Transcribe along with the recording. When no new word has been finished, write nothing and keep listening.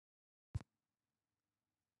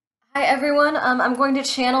Hi everyone. I'm going to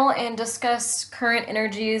channel and discuss current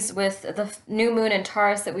energies with the new moon in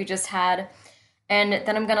Taurus that we just had, and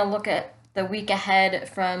then I'm going to look at the week ahead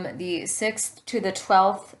from the 6th to the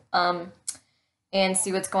 12th, and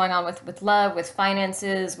see what's going on with love, with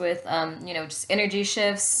finances, with just energy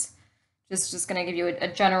shifts. Just going to give you a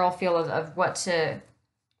general feel of what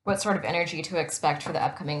sort of energy to expect for the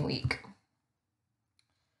upcoming week.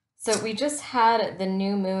 So we just had the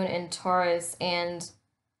new moon in Taurus, and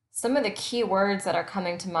some of the key words that are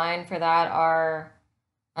coming to mind for that are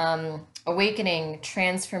awakening,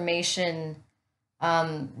 transformation,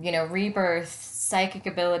 rebirth, psychic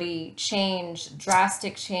ability, change,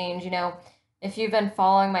 drastic change. If you've been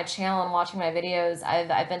following my channel and watching my videos,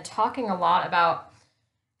 I've been talking a lot about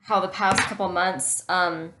how the past couple months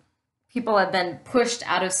people have been pushed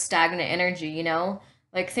out of stagnant energy.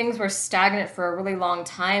 Like things were stagnant for a really long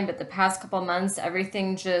time, but the past couple months,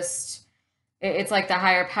 everything just it's like the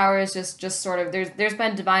higher powers just sort of there's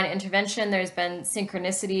been divine intervention, there's been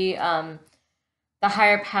synchronicity. The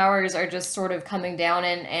higher powers are just sort of coming down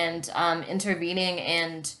and intervening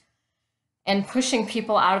and pushing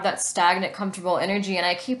people out of that stagnant comfortable energy. And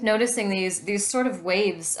I keep noticing these sort of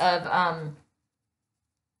waves of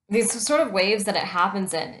these sort of waves that it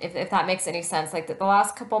happens in, if that makes any sense. Like the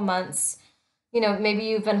last couple months, maybe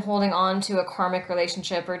you've been holding on to a karmic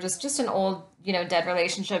relationship or just an old, dead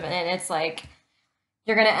relationship, and it's like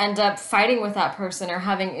you're going to end up fighting with that person or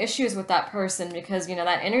having issues with that person because,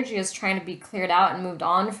 that energy is trying to be cleared out and moved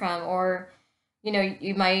on from. Or,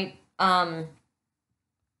 you might have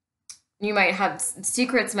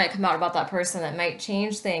secrets might come out about that person that might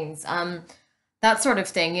change things. That sort of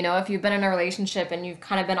thing. If you've been in a relationship and you've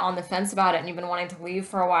kind of been on the fence about it and you've been wanting to leave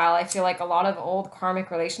for a while, I feel like a lot of old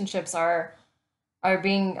karmic relationships are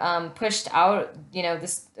being pushed out.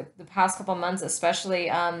 The past couple months, especially.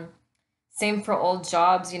 Same for old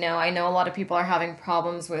jobs. I know a lot of people are having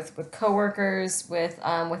problems with coworkers, with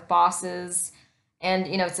bosses, and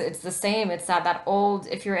it's the same. It's that old.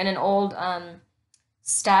 If you're in an old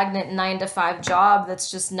stagnant 9 to 5 job that's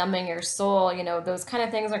just numbing your soul, those kind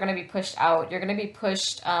of things are going to be pushed out. You're going to be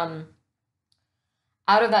pushed out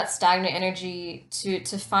of that stagnant energy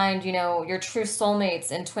to find your true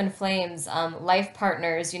soulmates and twin flames, life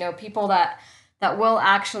partners, people that will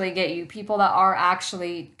actually get you, people that are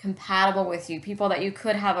actually compatible with you, people that you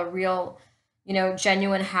could have a real,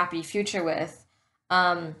 genuine happy future with.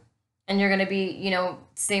 And you're going to be,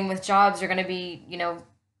 same with jobs, you're going to be,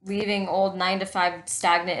 leaving old 9 to 5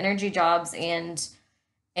 stagnant energy jobs and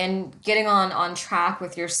getting on track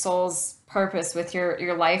with your soul's purpose, with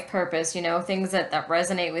your life purpose, things that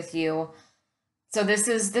resonate with you. So this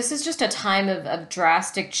is just a time of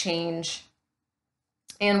drastic change.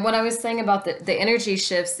 And what I was saying about the energy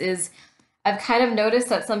shifts is I've kind of noticed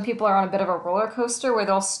that some people are on a bit of a roller coaster where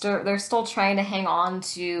they're still trying to hang on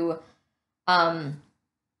um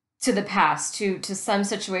to the past, to some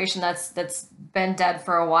situation that's been dead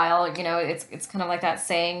for a while. It's kind of like that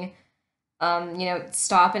saying,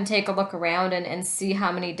 stop and take a look around and see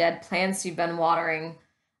how many dead plants you've been watering.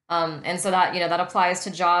 And so that, that applies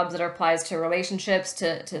to jobs, that applies to relationships,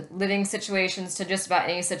 to living situations, to just about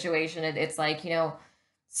any situation. It's like,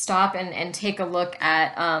 stop and take a look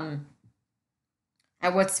at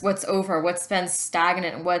what's over, what's been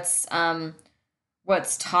stagnant, what's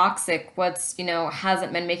toxic, what's,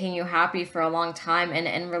 hasn't been making you happy for a long time,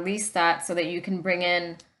 and release that so that you can bring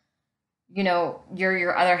in,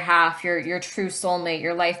 your other half, your true soulmate,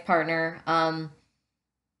 your life partner.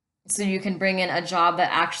 So you can bring in a job that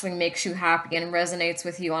actually makes you happy and resonates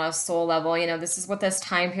with you on a soul level. This is what this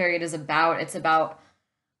time period is about. It's about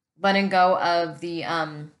letting go of the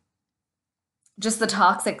just the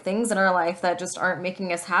toxic things in our life that just aren't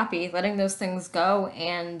making us happy, letting those things go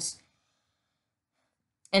and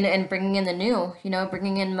bringing in the new,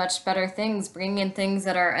 bringing in much better things, bringing in things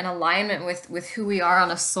that are in alignment with who we are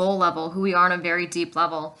on a soul level, who we are on a very deep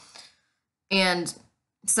level. And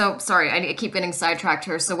so, sorry, I keep getting sidetracked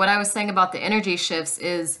here. So what I was saying about the energy shifts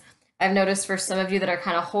is I've noticed for some of you that are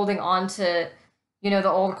kind of holding on to, the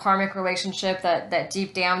old karmic relationship, that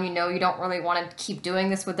deep down, you don't really want to keep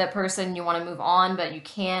doing this with that person. You want to move on, but you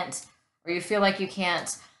can't, or you feel like you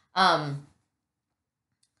can't. Um,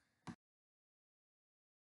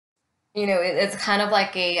 it's kind of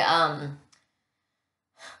like a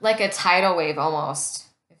tidal wave almost,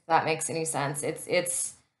 if that makes any sense.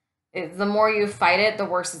 The more you fight it, the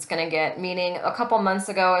worse it's going to get. Meaning, a couple months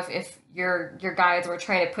ago, if your guides were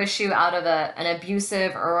trying to push you out of an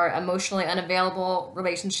abusive or emotionally unavailable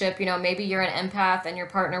relationship, maybe you're an empath and your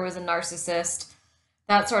partner was a narcissist,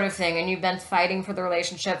 that sort of thing, and you've been fighting for the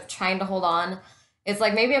relationship, trying to hold on. It's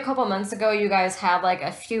like maybe a couple months ago you guys had like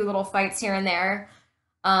a few little fights here and there.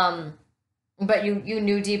 Um, but you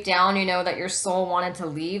knew deep down, you know, that your soul wanted to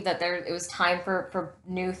leave, that there it was time for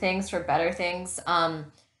new things, for better things.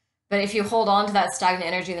 But if you hold on to that stagnant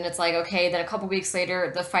energy, then it's like, okay, then a couple weeks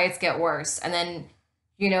later the fights get worse. And then,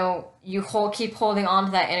 you know, keep holding on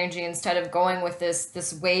to that energy instead of going with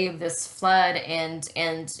this wave, this flood, and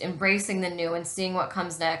embracing the new and seeing what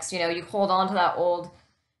comes next. You know, you hold on to that old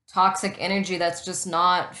toxic energy that's just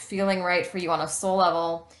not feeling right for you on a soul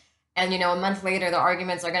level. And you know, a month later the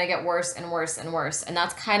arguments are going to get worse and worse and worse. And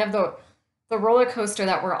that's kind of the roller coaster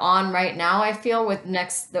that we're on right now, I feel, with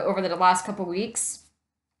over the last couple weeks,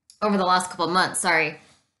 over the last couple months, sorry,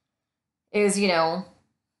 is, you know,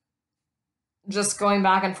 just going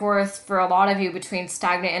back and forth for a lot of you between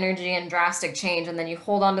stagnant energy and drastic change. And then you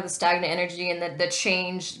hold on to the stagnant energy and the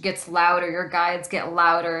change gets louder, your guides get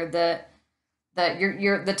louder,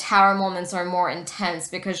 the tower moments are more intense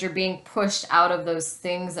because you're being pushed out of those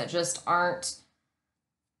things that just aren't,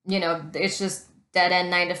 you know, it's just dead end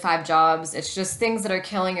 9 to 5 jobs. It's just things that are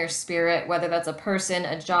killing your spirit, whether that's a person,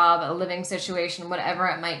 a job, a living situation, whatever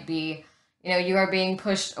it might be. You know, you are being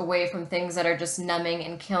pushed away from things that are just numbing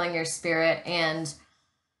and killing your spirit. And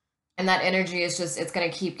that energy is just, it's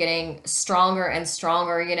going to keep getting stronger and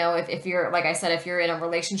stronger. You know, if you're, like I said, if you're in a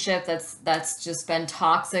relationship that's just been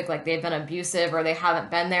toxic, like they've been abusive, or they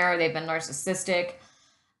haven't been there, or they've been narcissistic,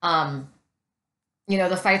 um you know,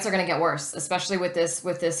 the fights are going to get worse, especially with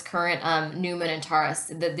this current new moon in Taurus.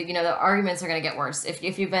 You know, the arguments are going to get worse if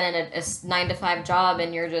you've been in a 9 to 5 job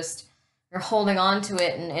and you're holding on to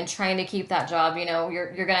it and trying to keep that job. You know,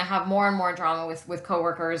 you're going to have more and more drama with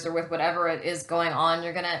coworkers or with whatever it is going on.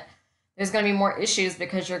 There's going to be more issues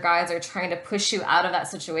because your guides are trying to push you out of that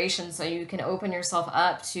situation so you can open yourself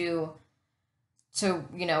up to,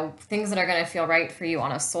 you know, things that are going to feel right for you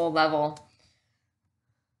on a soul level.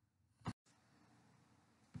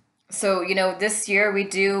 So, you know, this year we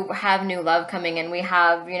do have new love coming in. We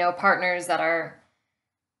have, you know, partners that are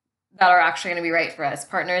actually going to be right for us,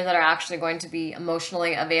 partners that are actually going to be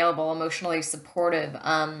emotionally available, emotionally supportive,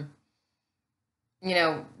 you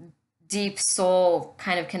know, deep soul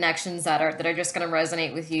kind of connections that are just going to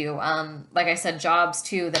resonate with you. Like I said, jobs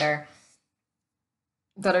too that are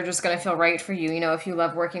just going to feel right for you. You know, if you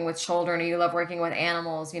love working with children or you love working with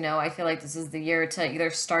animals, you know, I feel like this is the year to either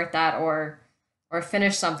start that or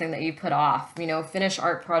finish something that you put off, you know, finish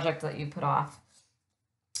art project that you put off.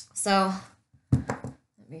 So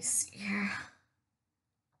let me see here.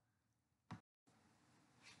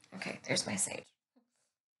 Okay, there's my sage.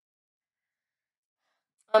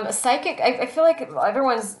 Psychic, I feel like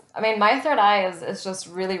I mean, my third eye is just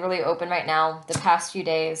really, really open right now, the past few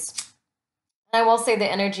days. And I will say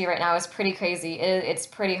the energy right now is pretty crazy. It's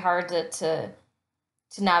pretty hard to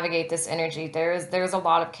navigate this energy. There's a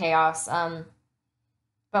lot of chaos.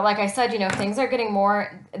 But like I said, you know, things are getting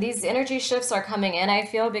more, these energy shifts are coming in, I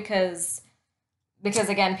feel, because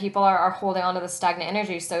again, people are holding on to the stagnant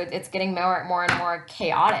energy, so it's getting more and more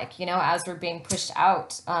chaotic, you know, as we're being pushed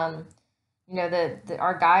out. You know,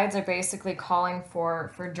 our guides are basically calling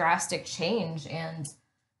for drastic change, and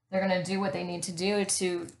they're going to do what they need to do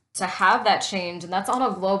to have that change, and that's on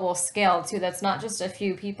a global scale too. That's not just a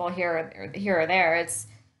few people here or there. It's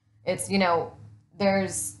you know,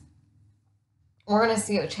 there's we're going to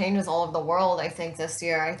see changes all over the world, I think, this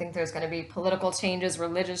year. I think there's going to be political changes,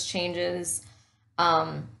 religious changes.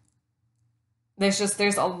 Um,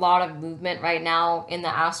 there's a lot of movement right now in the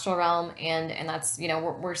astral realm, and that's, you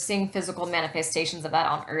know, we're seeing physical manifestations of that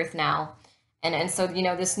on Earth now. And so, you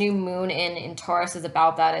know, this new moon in Taurus is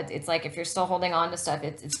about that. It's like if you're still holding on to stuff,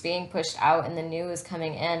 it's being pushed out and the new is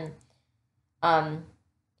coming in. Um,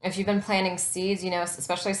 if you've been planting seeds, you know,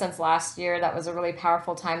 especially since last year, that was a really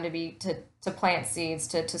powerful time to plant seeds,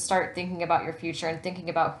 to start thinking about your future and thinking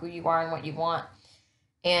about who you are and what you want.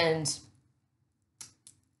 And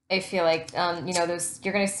I feel like, you know,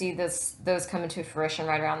 you're going to see those come into fruition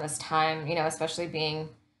right around this time, you know, especially being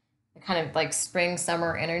the kind of like spring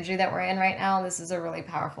summer energy that we're in right now. This is a really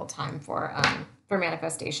powerful time for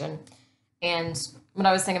manifestation. And what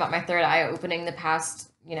I was saying about my third eye opening the past,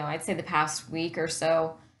 you know, I'd say the past week or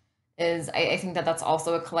so, is I think that's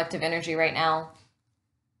also a collective energy right now.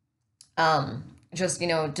 Just, you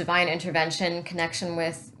know, divine intervention, connection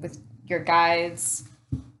with your guides,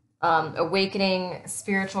 awakening,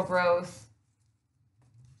 spiritual growth,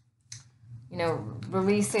 you know,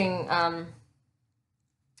 releasing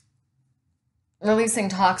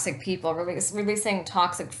toxic people, releasing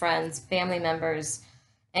toxic friends, family members,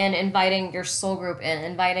 and inviting your soul group in,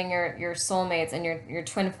 inviting your soulmates and your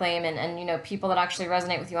twin flame, and you know, people that actually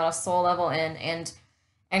resonate with you on a soul level in,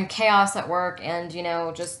 and chaos at work, and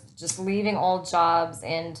just leaving old jobs,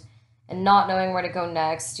 and not knowing where to go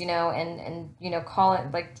next, and call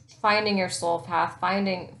it like finding your soul path,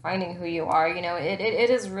 finding who you are. It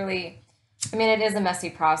is really, I mean, it is a messy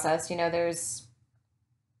process. There's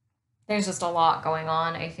just a lot going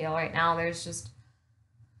on, I feel, right now. There's just,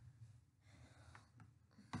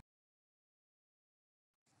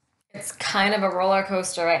 it's kind of a roller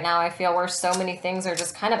coaster right now, I feel, where so many things are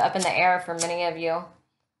just kind of up in the air for many of you.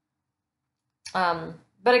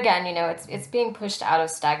 But again, it's being pushed out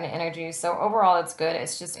of stagnant energy. So overall, it's good.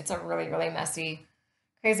 It's just, it's a really, really messy,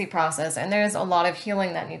 crazy process. And there's a lot of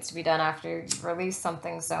healing that needs to be done after you release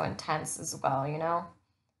something so intense as well. I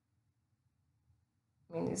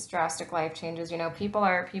mean, these drastic life changes, people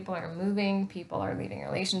are moving, people are leaving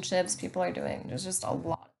relationships, people are doing, there's just a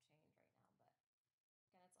lot.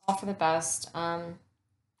 It's all for the best.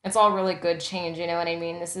 It's all really good change, you know what I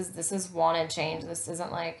mean? This is wanted change. This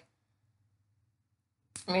isn't like,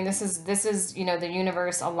 I mean, this is the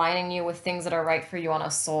universe aligning you with things that are right for you on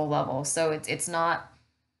a soul level. So it's not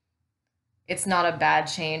a bad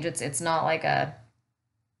change. It's not like a,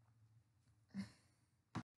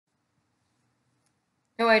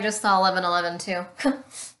 oh, I just saw 1111 too.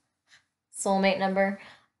 Soulmate number.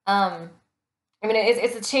 Um I mean,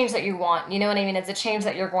 it's a change that you want. You know what I mean? It's a change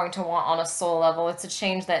that you're going to want on a soul level. It's a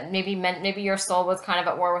change that maybe your soul was kind of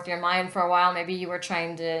at war with your mind for a while. Maybe you were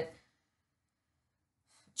trying to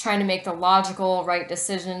make the logical right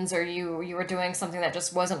decisions, or you were doing something that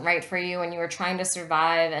just wasn't right for you, and you were trying to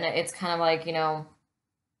survive. And it's kind of like,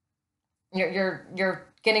 you're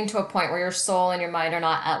getting to a point where your soul and your mind are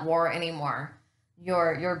not at war anymore.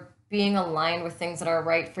 You're being aligned with things that are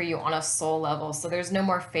right for you on a soul level. So there's no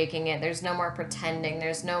more faking it. There's no more pretending.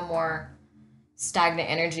 There's no more stagnant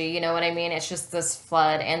energy. You know what I mean? It's just this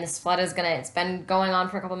flood, and this flood it's been going on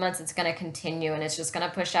for a couple months. It's gonna continue, and it's just gonna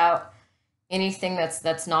push out anything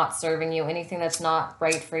that's not serving you, anything that's not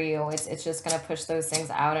right for you. It's just gonna push those things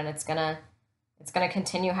out, and it's gonna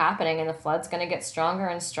continue happening, and the flood's gonna get stronger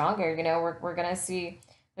and stronger. We're gonna see,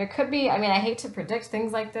 there could be, I mean, I hate to predict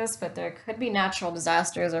things like this, but there could be natural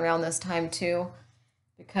disasters around this time too,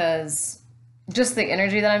 because just the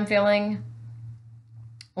energy that I'm feeling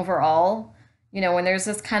overall, when there's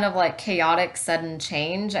this kind of like chaotic sudden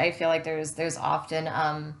change, I feel like there's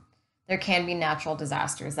often there can be natural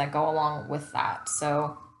disasters that go along with that.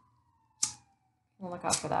 So I'll look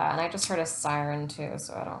out for that. And I just heard a siren too,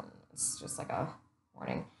 so I don't, it's just like a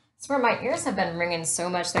warning. It's where my ears have been ringing so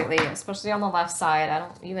much lately, especially on the left side. I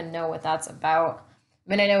don't even know what that's about. I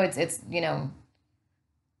mean, I know it's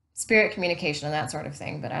spirit communication and that sort of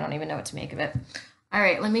thing, but I don't even know what to make of it. All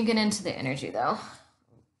right, let me get into the energy though.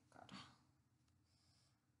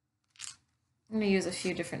 I'm gonna use a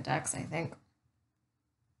few different decks, I think.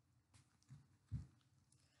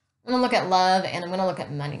 I'm gonna look at love, and I'm gonna look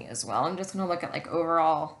at money as well. I'm just gonna look at like your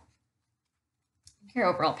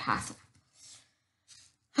overall path.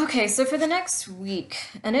 Okay, so for the next week,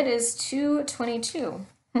 and it is 2/22.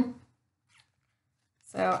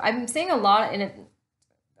 So I'm seeing a lot in it.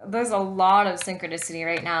 There's a lot of synchronicity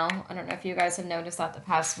right now. I don't know if you guys have noticed that the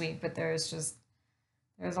past week, but there's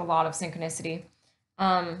a lot of synchronicity.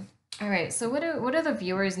 All right, so what do the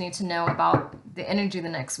viewers need to know about the energy the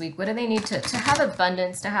next week? What do they need to have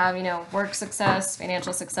abundance, to have, work success,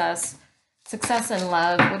 financial success, success in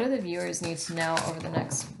love? What do the viewers need to know over the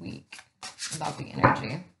next week about the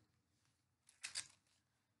energy?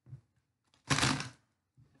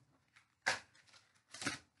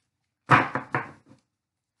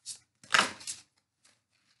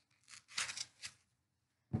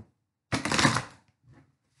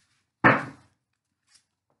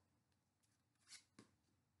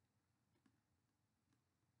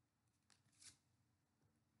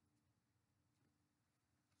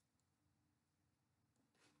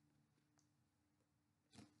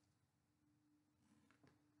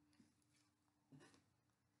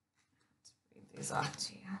 These off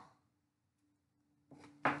to you.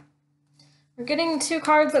 We're getting two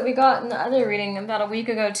cards that we got in the other reading about a week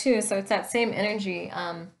ago too, so it's that same energy.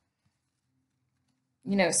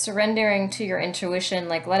 Surrendering to your intuition,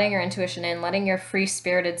 like letting your intuition in, letting your free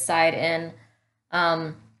spirited side in,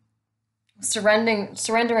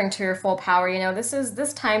 surrendering to your full power.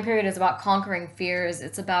 This time period is about conquering fears.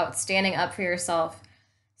 It's about standing up for yourself,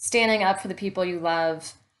 standing up for the people you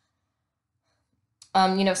love.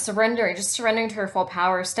 Surrendering to your full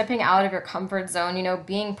power, stepping out of your comfort zone,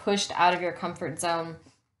 being pushed out of your comfort zone,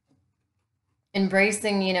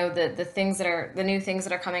 embracing, the things the new things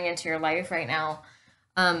that are coming into your life right now.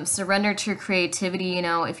 Surrender to your creativity,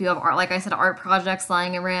 if you have art, like I said, art projects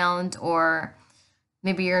lying around, or,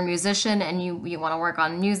 Maybe you're a musician and you want to work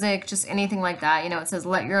on music, just anything like that. It says,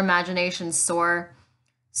 let your imagination soar.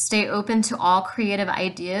 Stay open to all creative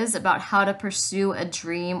ideas about how to pursue a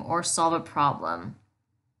dream or solve a problem.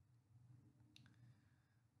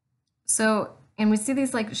 So, and we see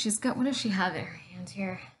these like, she's got, what does she have in her hand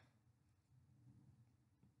here?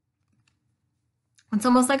 It's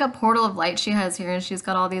almost like a portal of light she has here, and she's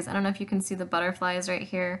got all these, I don't know if you can see the butterflies right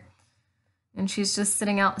here. And she's just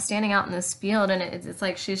standing out in this field, and it's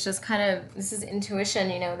like she's just kind of, this is intuition,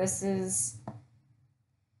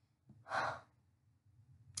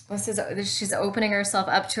 she's opening herself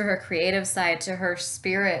up to her creative side, to her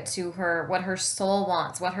spirit, to her, what her soul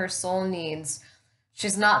wants, what her soul needs.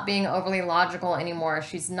 She's not being overly logical anymore.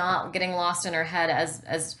 She's not getting lost in her head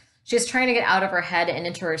as she's trying to get out of her head and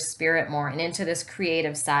into her spirit more and into this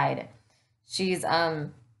creative side. She's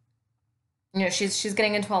she's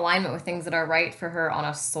getting into alignment with things that are right for her on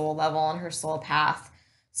a soul level, on her soul path.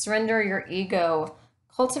 Surrender your ego.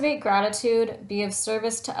 Cultivate gratitude, be of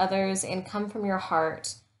service to others, and come from your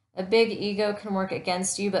heart. A big ego can work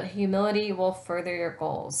against you, but humility will further your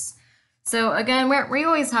goals. So again, we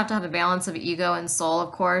always have to have a balance of ego and soul,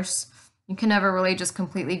 of course. You can never really just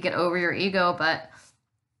completely get over your ego, but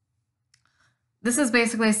this is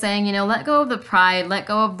basically saying, let go of the pride, let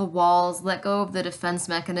go of the walls, let go of the defense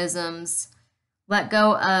mechanisms, let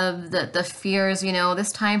go of the fears.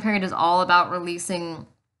 This time period is all about releasing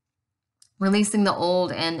the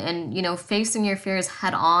old and facing your fears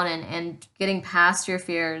head on and getting past your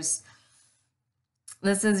fears.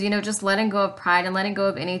 This is, just letting go of pride and letting go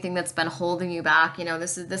of anything that's been holding you back.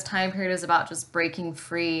 This time period is about just breaking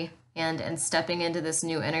free and stepping into this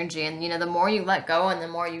new energy. And the more you let go and the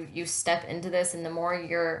more you step into this, and the more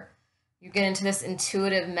you get into this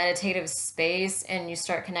intuitive meditative space and you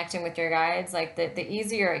start connecting with your guides, like the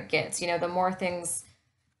easier it gets. The more things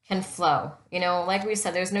can flow. Like we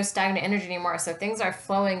said, there's no stagnant energy anymore, so things are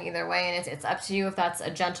flowing either way, and it's up to you if that's a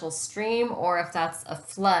gentle stream or if that's a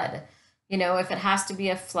flood. If it has to be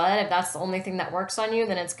a flood, if that's the only thing that works on you,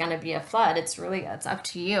 then it's going to be a flood. It's up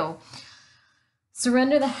to you.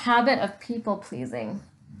 Surrender the habit of people pleasing.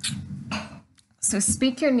 So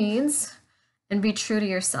speak your needs and be true to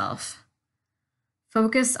yourself.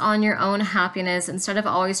 Focus on your own happiness instead of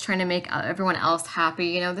always trying to make everyone else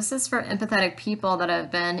happy. This is for empathetic people that have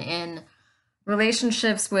been in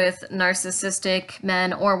relationships with narcissistic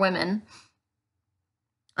men or women.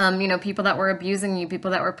 People that were abusing you, people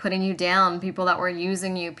that were putting you down, people that were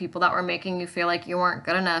using you, people that were making you feel like you weren't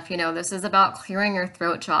good enough. This is about clearing your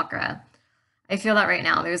throat chakra. I feel that right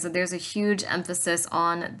now. There's a huge emphasis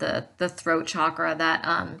on the throat chakra that,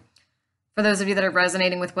 for those of you that are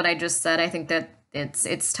resonating with what I just said, I think that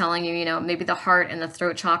it's telling you, maybe the heart and the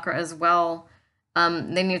throat chakra as well,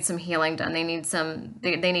 they need some healing done. They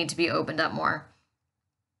need to be opened up more.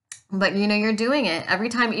 But you're doing it every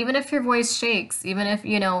time, even if your voice shakes, even if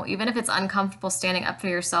it's uncomfortable standing up for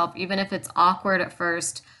yourself, even if it's awkward at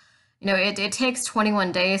first, it takes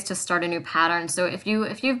 21 days to start a new pattern. So if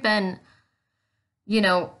you've been,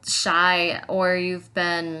 shy, or you've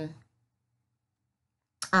been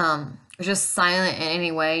just silent in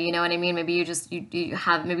any way, you know what I mean? Maybe you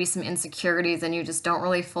have maybe some insecurities and you just don't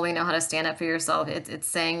really fully know how to stand up for yourself. It's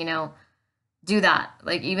saying, do that.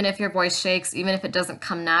 Like, even if your voice shakes, even if it doesn't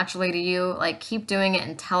come naturally to you, like, keep doing it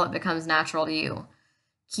until it becomes natural to you.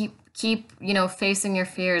 Keep facing your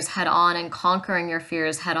fears head on and conquering your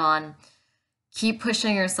fears head on. Keep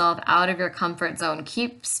pushing yourself out of your comfort zone.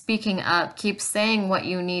 Keep speaking up. Keep saying what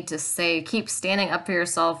you need to say. Keep standing up for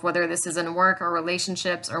yourself, whether this is in work or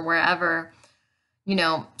relationships or wherever.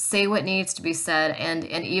 Say what needs to be said. And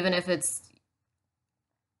even if it's,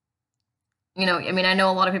 I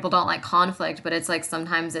know a lot of people don't like conflict, but it's like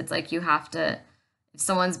sometimes it's like you have to, if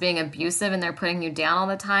someone's being abusive and they're putting you down all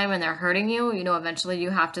the time and they're hurting you, eventually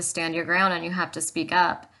you have to stand your ground and you have to speak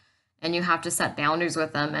up and you have to set boundaries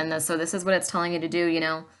with them. And so this is what it's telling you to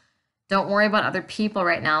do. Don't worry about other people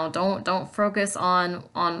right now. Don't focus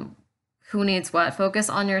on who needs what. Focus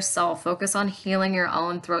on yourself. Focus on healing your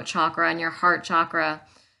own throat chakra and your heart chakra.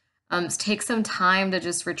 Take some time to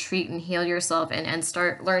just retreat and heal yourself and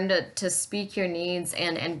learn to speak your needs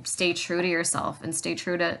and stay true to yourself and stay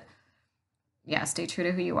true to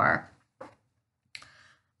who you are.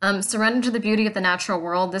 Surrender to the beauty of the natural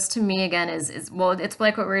world. This to me again is well, it's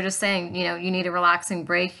like what we were just saying, you need a relaxing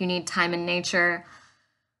break, you need time in nature.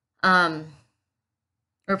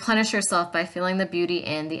 Replenish yourself by feeling the beauty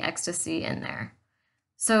and the ecstasy in there.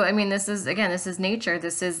 So this is nature.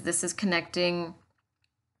 This is connecting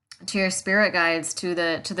to your spirit guides, to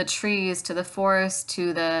the trees, to the forest,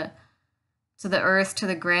 to to the earth, to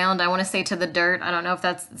the ground. I want to say to the dirt. I don't know if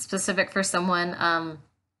that's specific for someone.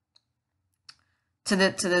 To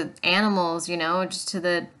the animals, you know, just to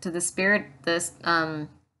the spirit, this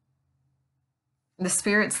the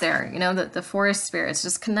spirits there, you know, the forest spirits.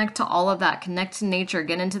 Just connect to all of that. Connect to nature.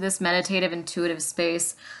 Get into this meditative, intuitive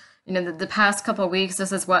space. You know, the past couple of weeks,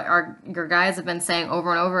 this is what your guides have been saying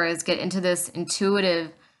over and over, is get into this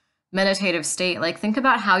intuitive, meditative state. Like, think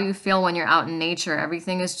about how you feel when you're out in nature.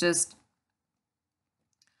 Everything is just,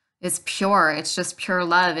 it's pure. It's just pure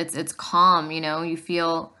love. It's calm, you know. You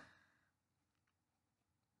feel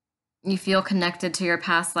connected to your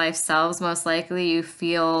past life selves, most likely. You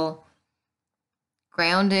feel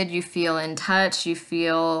grounded, you feel in touch, you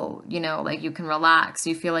feel, you know, like you can relax,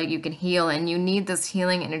 you feel like you can heal, and you need this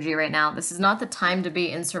healing energy right now. This is not the time to be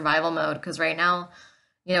in survival mode, because right now,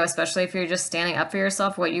 you know, especially if you're just standing up for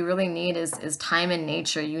yourself, what you really need is time in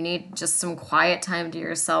nature. You need just some quiet time to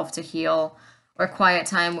yourself to heal, or quiet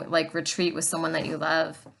time, like retreat with someone that you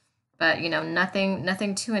love. But, you know,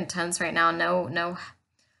 nothing too intense right now. No.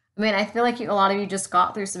 I mean, I feel like a lot of you just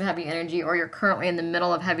got through some heavy energy, or you're currently in the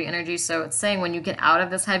middle of heavy energy. So it's saying when you get out of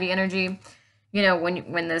this heavy energy, you know,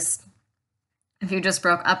 if you just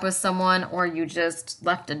broke up with someone, or you just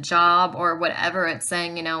left a job or whatever, it's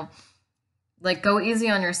saying, you know, like, go easy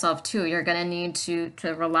on yourself too. You're gonna need to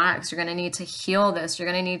relax. You're gonna need to heal this. You're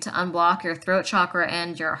gonna need to unblock your throat chakra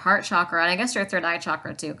and your heart chakra, and I guess your third eye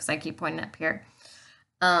chakra too, because I keep pointing up here.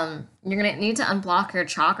 You're gonna need to unblock your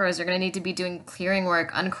chakras. You're gonna need to be doing clearing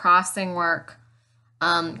work, uncrossing work.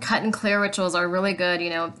 Cut and clear rituals are really good.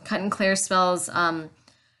 You know, cut and clear spells.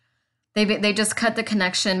 They just cut the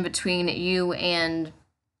connection between you and,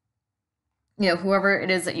 you know, whoever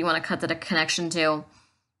it is that you want to cut the connection to.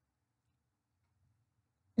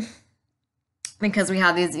 Because we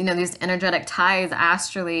have these, you know, these energetic ties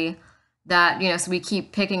astrally that, you know, so we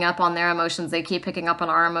keep picking up on their emotions, they keep picking up on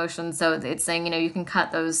our emotions. So it's saying, you know, you can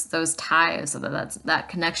cut those ties so that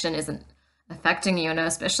connection isn't affecting you. And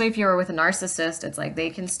especially if you're with a narcissist, it's like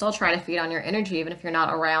they can still try to feed on your energy even if you're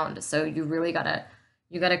not around. So you really gotta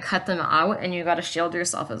cut them out, and you gotta shield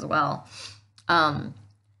yourself as well. And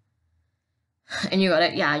you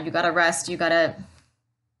gotta rest. You gotta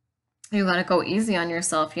go easy on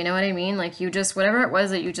yourself. You know what I mean? Like, you just, whatever it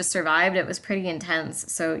was that you just survived, it was pretty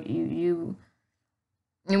intense. So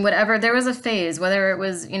and whatever, there was a phase, whether it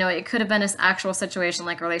was, you know, it could have been an actual situation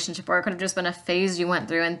like a relationship, or it could have just been a phase you went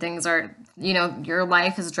through, and things are, you know, your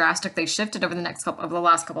life has drastically shifted over the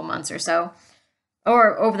last couple months or so,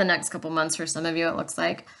 or over the next couple months for some of you, it looks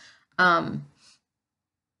like.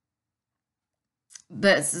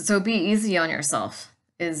 But so be easy on yourself,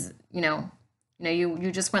 is,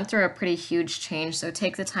 you just went through a pretty huge change. So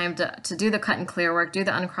take the time to do the cut and clear work, do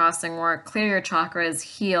the uncrossing work, clear your chakras,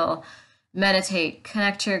 heal, meditate,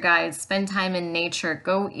 connect to your guides, spend time in nature,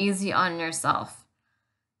 go easy on yourself.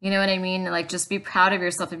 You know what I mean? Like, just be proud of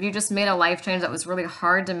yourself. If you just made a life change that was really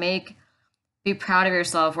hard to make, be proud of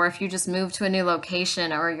yourself. Or if you just moved to a new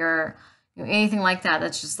location, or you're, anything like that,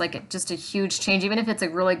 that's just like just a huge change. Even if it's a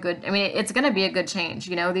really good, I mean, it's going to be a good change.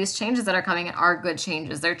 These changes that are coming in are good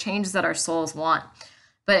changes. They're changes that our souls want.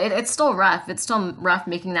 But it's still rough. It's still rough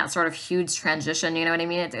making that sort of huge transition. You know what I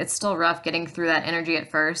mean? It's still rough getting through that energy at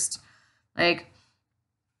first. Like,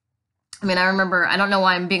 I mean, I remember, I don't know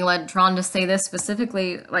why I'm being drawn to say this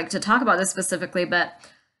specifically, like to talk about this specifically, but,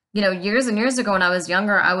 years and years ago when I was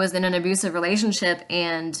younger, I was in an abusive relationship,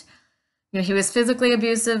 and, he was physically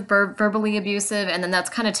abusive, verbally abusive, and then that's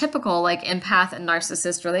kind of typical, like empath and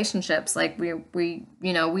narcissist relationships. Like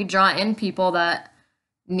we draw in people that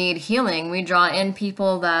need healing. We draw in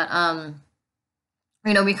people that,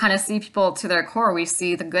 we kind of see people to their core. We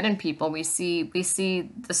see the good in people. We see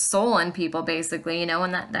the soul in people, basically,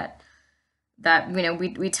 and that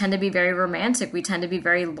we tend to be very romantic. We tend to be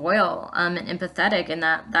very loyal, and empathetic, and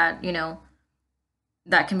that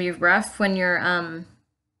that can be rough when you're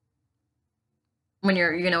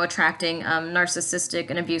attracting narcissistic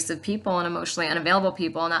and abusive people and emotionally unavailable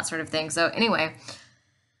people and that sort of thing. So anyway, I'm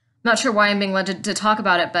not sure why I'm being led to talk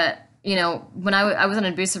about it, but when I was in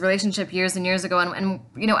an abusive relationship years and years ago, and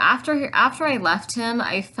after I left him,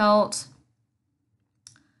 I felt,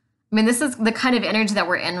 I mean, this is the kind of energy that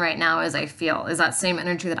we're in right now, is that same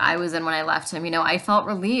energy that I was in when I left him. I felt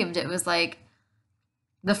relieved. It was like,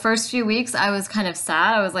 the first few weeks I was kind of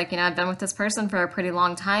sad. I was like, I've been with this person for a pretty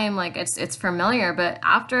long time. Like, it's familiar. But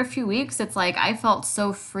after a few weeks, it's like I felt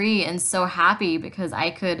so free and so happy, because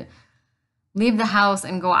I could leave the house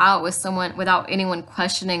and go out with someone without anyone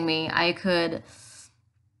questioning me. I could,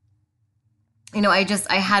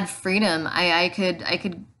 I had freedom. I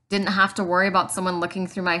could didn't have to worry about someone looking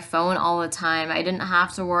through my phone all the time. I didn't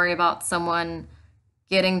have to worry about someone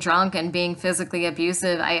getting drunk and being physically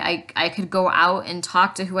abusive. I could go out and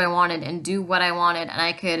talk to who I wanted and do what I wanted, and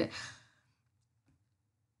I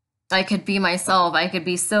could be myself. I could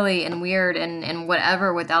be silly and weird and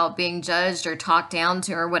whatever without being judged or talked down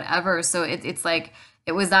to or whatever. So it's like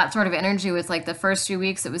it was that sort of energy with like the first few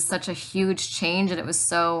weeks. It was such a huge change, and it was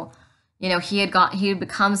so, he had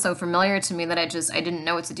become so familiar to me that I didn't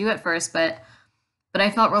know what to do at first, but I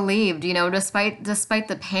felt relieved, despite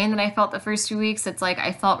the pain that I felt the first few weeks. It's like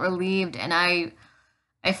I felt relieved, and I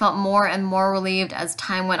felt more and more relieved as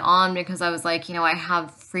time went on, because I was like, I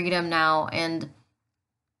have freedom now. And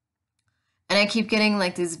I keep getting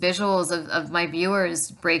like these visuals of my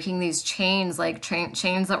viewers breaking these chains, like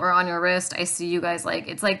chains that were on your wrist. I see you guys, like,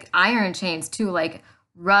 it's like iron chains too, like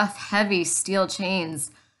rough, heavy steel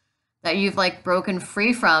chains that you've like broken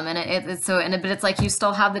free from. And but it's like you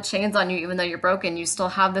still have the chains on you, even though you're broken. You still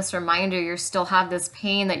have this reminder, you still have this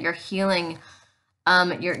pain that you're healing.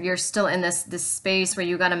 You're still in this space where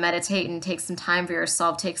you got to meditate and take some time for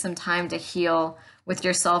yourself, take some time to heal with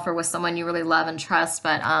yourself or with someone you really love and trust.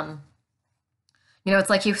 But it's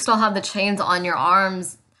like you still have the chains on your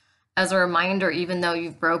arms as a reminder, even though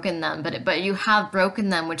you've broken them. But you have broken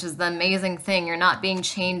them, which is the amazing thing. You're not being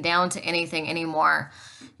chained down to anything anymore.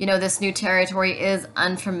 This new territory is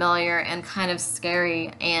unfamiliar and kind of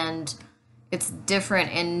scary, and it's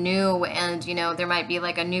different and new. And there might be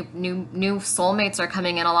like a new soulmates are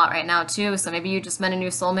coming in a lot right now too. So maybe you just met a new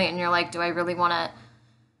soulmate, and you're like, do I really want to?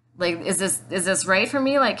 Like, is this right for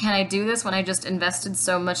me? Like, can I do this when I just invested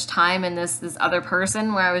so much time in this other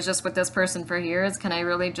person, where I was just with this person for years? Can I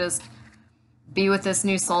really just be with this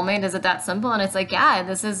new soulmate? Is it that simple? And it's like, yeah,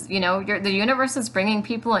 this is, the universe is bringing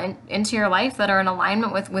people into your life that are in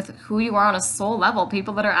alignment with who you are on a soul level,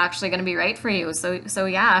 people that are actually going to be right for you. So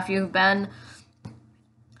yeah, if you've been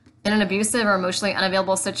in an abusive or emotionally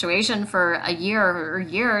unavailable situation for a year or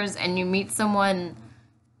years, and you meet someone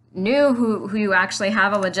new who you actually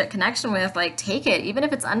have a legit connection with, like, take it. Even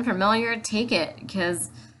if it's unfamiliar, take it. Because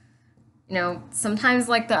sometimes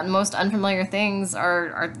like the most unfamiliar things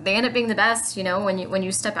are they end up being the best. When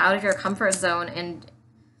you step out of your comfort zone and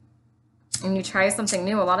you try something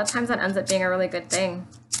new, a lot of times that ends up being a really good thing.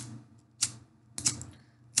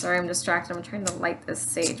 Sorry, I'm distracted. I'm trying to light this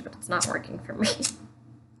sage, but it's not working for me.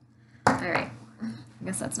 All right, I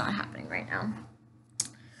guess that's not happening right now.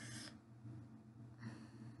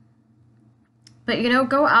 But,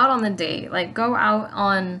 go out on the date. Like,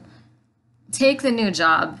 take the new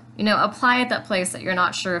job. Apply at that place that you're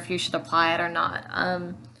not sure if you should apply it or not.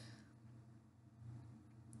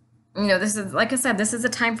 This is, like I said, this is a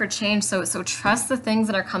time for change. So trust the things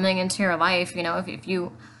that are coming into your life. If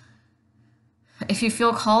you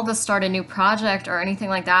feel called to start a new project or anything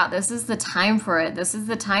like that, this is the time for it. This is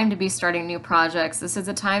the time to be starting new projects. This is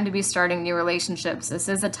the time to be starting new relationships. This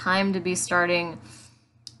is a time to be starting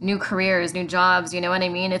new careers, new jobs. You know what I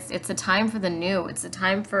mean? It's a time for the new. It's a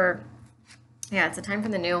time for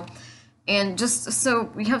the new. And just so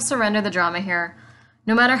we have surrender the drama here.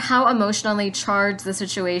 No matter how emotionally charged the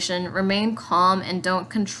situation, remain calm and don't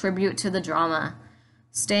contribute to the drama.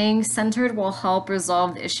 Staying centered will help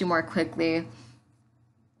resolve the issue more quickly.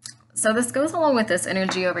 So this goes along with this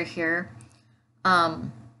energy over here. It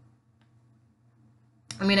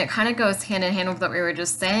kind of goes hand in hand with what we were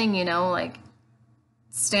just saying, like,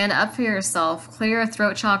 stand up for yourself, clear your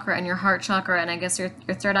throat chakra and your heart chakra, and I guess your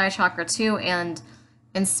third eye chakra too, and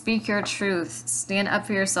speak your truth. Stand up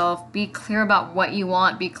for yourself. Be clear about what you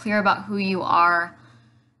want. Be clear about who you are.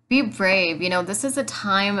 Be brave. This is a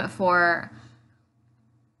time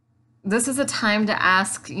to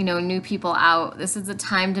ask, new people out. This is a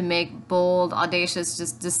time to make bold, audacious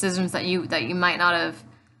decisions that you might not have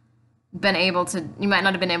been able to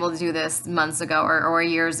do this months ago or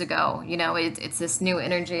years ago. It's this new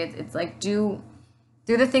energy. It's like, do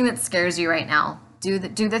the thing that scares you right now. Do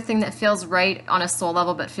the thing that feels right on a soul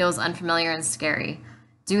level but feels unfamiliar and scary.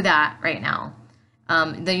 Do that right now.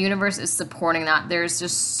 The universe is supporting that. There's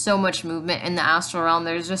just so much movement in the astral realm.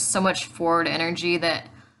 There's just so much forward energy that,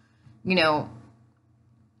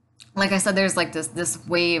 like I said, there's like this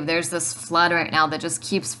wave, there's this flood right now that just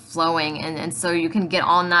keeps flowing. And so you can get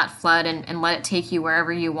on that flood and let it take you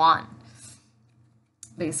wherever you want,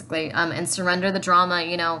 basically. And surrender the drama.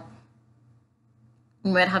 You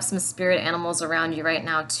might have some spirit animals around you right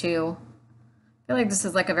now too. I feel like this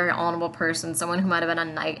is like a very honorable person, someone who might have been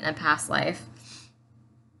a knight in a past life.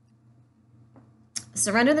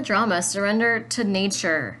 Surrender the drama. Surrender to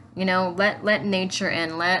nature. Let nature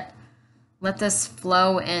in. Let Let this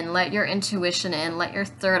flow in. Let your intuition in. Let your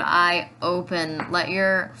third eye open. Let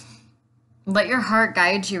your heart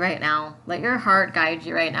guide you right now. Let your heart guide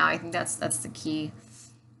you right now. I think that's the key.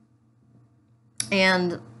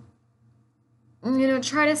 And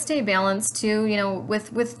try to stay balanced too.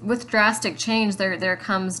 With drastic change there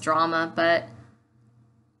comes drama, but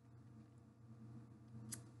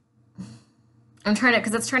I'm trying to,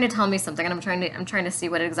 because it's trying to tell me something, and I'm trying to see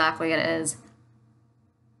what exactly it is.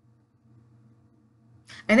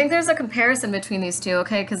 I think there's a comparison between these two,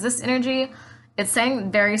 okay? Because this energy, it's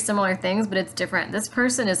saying very similar things, but it's different. This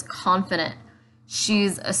person is confident.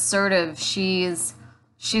 She's assertive. She's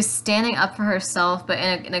standing up for herself, but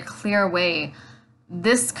in a clear way.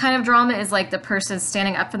 This kind of drama is like the person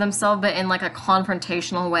standing up for themselves, but in like a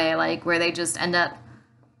confrontational way, like where they just end up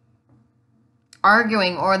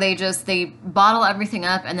arguing, or they bottle everything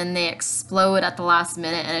up and then they explode at the last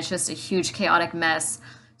minute, and it's just a huge chaotic mess.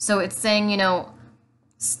 So it's saying,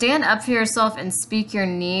 stand up for yourself and speak your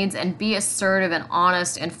needs and be assertive and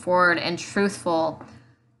honest and forward and truthful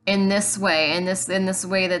in this way, in this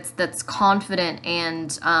way that's confident,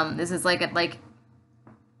 and this is like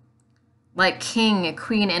king,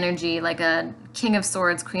 queen energy, like a king of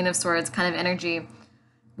swords, queen of swords kind of energy.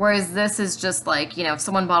 Whereas this is just like,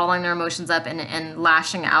 someone bottling their emotions up and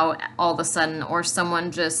lashing out all of a sudden, or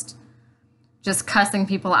someone just cussing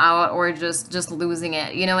people out, or just losing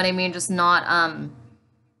it. You know what I mean? Just not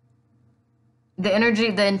the energy,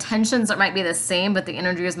 the intentions might be the same, but the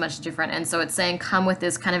energy is much different. And so it's saying come with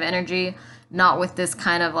this kind of energy, not with this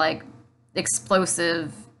kind of like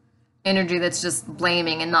explosive energy that's just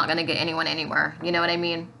blaming and not going to get anyone anywhere. You know what I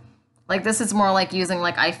mean? Like this is more like using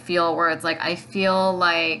like I feel, where it's like I feel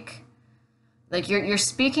like you're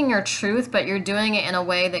speaking your truth, but you're doing it in a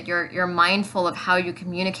way that you're mindful of how you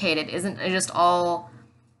communicate it. Isn't it just all,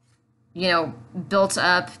 built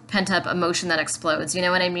up, pent up emotion that explodes? You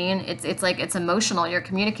know what I mean? It's like it's emotional. You're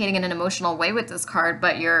communicating in an emotional way with this card,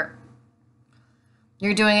 but you're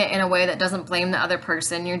doing it in a way that doesn't blame the other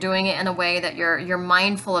person. You're doing it in a way that you're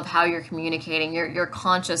mindful of how you're communicating. You're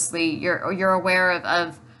consciously you're aware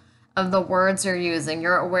of the words you're using.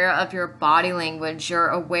 You're aware of your body language. You're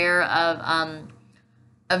aware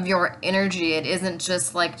of your energy. It isn't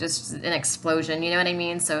just an explosion. You know what I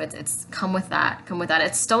mean? So it's come with that. Come with that.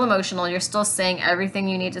 It's still emotional. You're still saying everything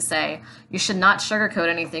you need to say. You should not sugarcoat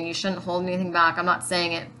anything. You shouldn't hold anything back. I'm not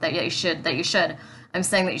saying it that you should. I'm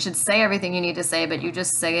saying that you should say everything you need to say, but you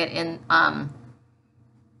just say it in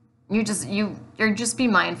you're just be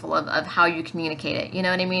mindful of how you communicate it. You know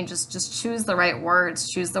what I mean? Just choose the right words.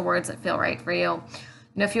 Choose the words that feel right for you.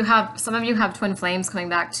 If you have, some of you have twin flames coming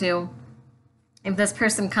back too. If this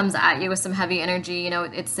person comes at you with some heavy energy,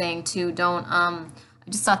 it's saying too, don't I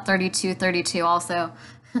just saw 32 also.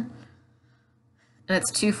 And it's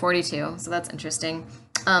 242, so that's interesting.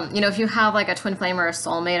 If you have like a twin flame or a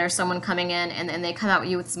soulmate or someone coming in, and they come at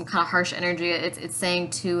you with some kind of harsh energy, it's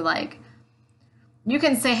saying to like, you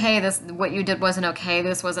can say, hey, what you did wasn't okay,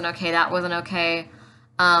 this wasn't okay, that wasn't okay.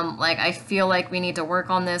 Like I feel like we need to work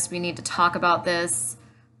on this, we need to talk about this.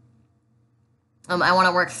 I want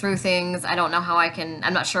to work through things. I don't know how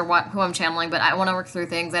I'm not sure who I'm channeling, but I want to work through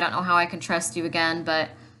things. I don't know how I can trust you again, but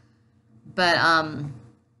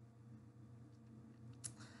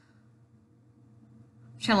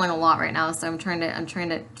channeling a lot right now, so I'm trying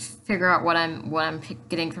to figure out what I'm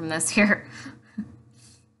getting from this here.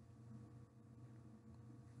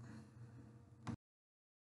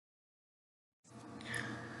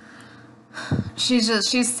 She's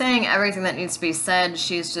saying everything that needs to be said.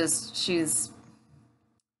 She's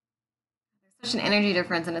such an energy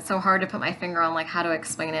difference, and it's so hard to put my finger on like how to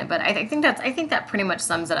explain it. But I think that pretty much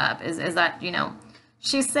sums it up. Is that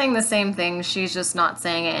she's saying the same thing. She's just not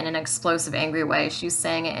saying it in an explosive, angry way. She's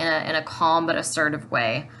saying it in a calm but assertive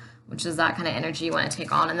way, which is that kind of energy you want to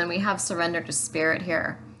take on. And then we have surrender to spirit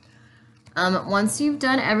here. Once you've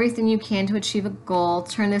done everything you can to achieve a goal,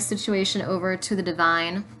 turn this situation over to the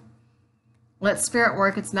divine. Let spirit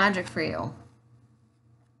work its magic for you.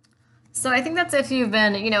 So I think that's if you've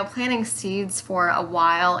been, planting seeds for a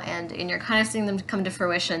while, and you're kind of seeing them come to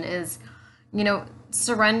fruition, is,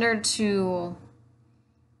 surrender to,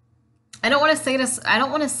 I don't want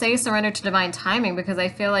to say surrender to divine timing, because I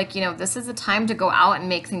feel like, this is a time to go out and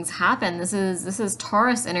make things happen. This is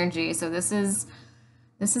Taurus energy. So this is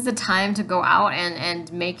a time to go out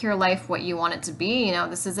and make your life what you want it to be.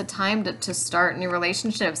 This is a time to start new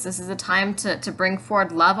relationships. This is a time to bring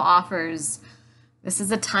forward love offers. This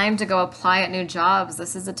is a time to go apply at new jobs.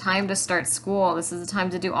 This is a time to start school. This is a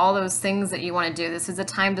time to do all those things that you want to do. This is a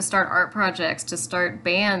time to start art projects, to start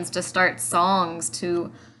bands, to start songs,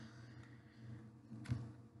 to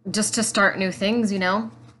just to start new things, you know.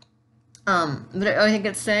 But I think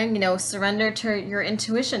it's saying, you know, surrender to your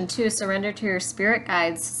intuition too, surrender to your spirit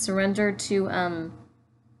guides, surrender to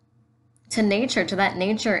nature, to that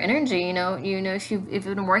nature energy, you know, if you've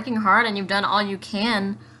been working hard and you've done all you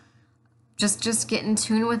can, just get in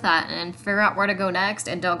tune with that and figure out where to go next,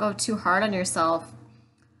 and don't go too hard on yourself.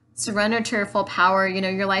 Surrender to your full power. You know,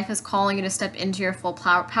 your life is calling you to step into your full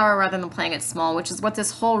power rather than playing it small, which is what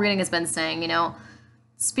this whole reading has been saying, you know.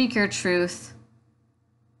 Speak your truth.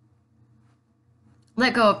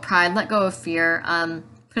 Let go of pride, let go of fear.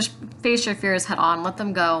 Face your fears head on, let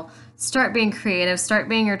them go. Start being creative, start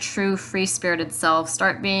being your true free spirited self,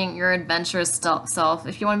 start being your adventurous self.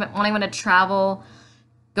 If you want to travel,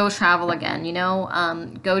 go travel again, you know.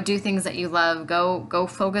 Go do things that you love, go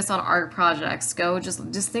focus on art projects, go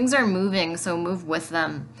just things are moving, so move with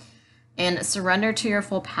them. And surrender to your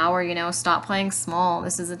full power, you know. Stop playing small.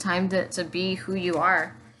 This is a time to be who you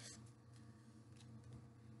are.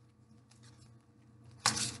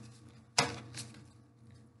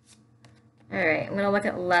 All right, I'm going to look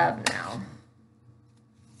at love now.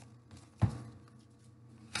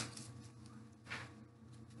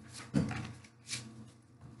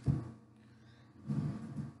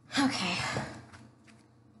 Okay.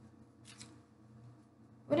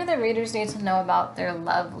 What do the readers need to know about their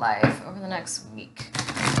love life over the next week?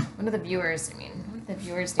 What do the viewers, what do the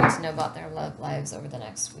viewers need to know about their love lives over the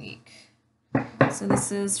next week? So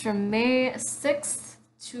this is from May 6th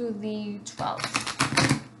to the 12th.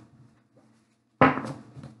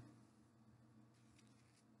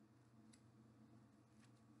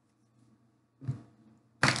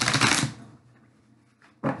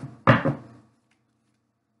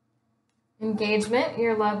 Engagement,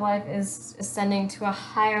 your love life is ascending to a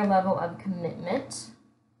higher level of commitment.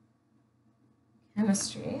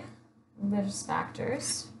 Chemistry, religious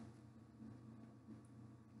factors.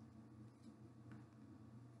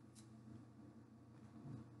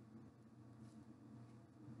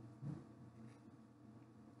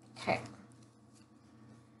 Okay.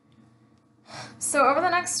 So over the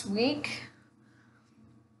next week,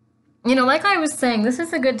 you know, like I was saying, this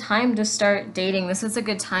is a good time to start dating. This is a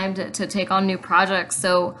good time to take on new projects.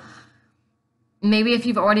 So maybe if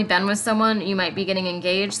you've already been with someone, you might be getting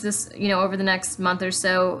engaged this, you know, over the next month or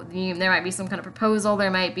so. There might be some kind of proposal. There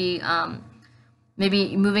might be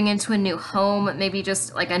maybe moving into a new home, maybe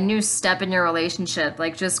just like a new step in your relationship,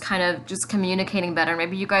 like just kind of just communicating better.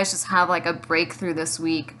 Maybe you guys just have like a breakthrough this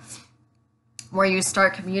week where you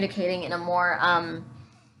start communicating in a more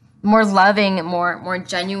loving, more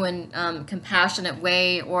genuine, compassionate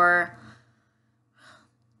way, or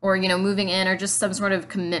you know, moving in, or just some sort of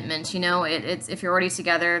commitment. You know, it's if you're already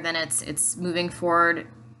together, then it's moving forward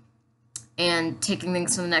and taking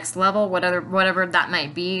things to the next level, whatever that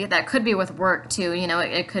might be. That could be with work too. You know,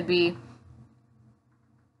 it could be.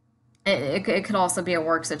 It could also be a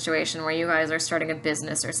work situation where you guys are starting a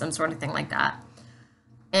business or some sort of thing like that.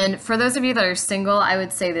 And for those of you that are single, I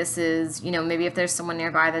would say this is, you know, maybe if there's someone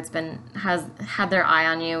nearby that's has had their eye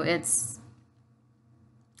on you, it's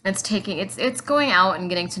going out and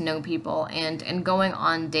getting to know people, and going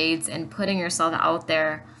on dates and putting yourself out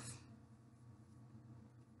there.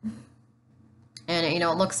 And, you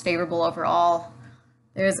know, it looks favorable overall.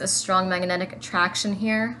 There's a strong magnetic attraction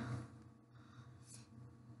here.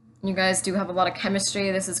 You guys do have a lot of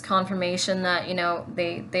chemistry. This is confirmation that, you know,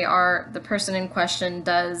 the person in question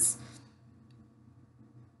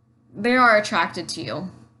they are attracted to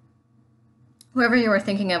you. Whoever you were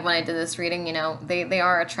thinking of when I did this reading, you know, they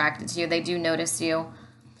are attracted to you. They do notice you.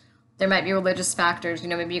 There might be religious factors. You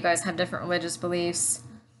know, maybe you guys have different religious beliefs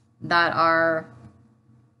that are.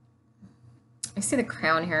 I see the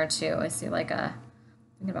crown here too. I see like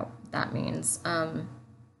think about what that means.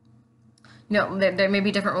 You know, there may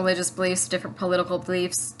be different religious beliefs, different political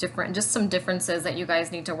beliefs, just some differences that you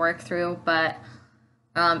guys need to work through, but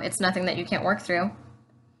it's nothing that you can't work through.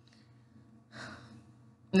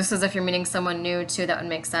 This is if you're meeting someone new too, that would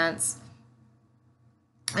make sense.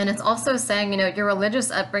 And it's also saying, you know, your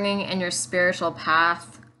religious upbringing and your spiritual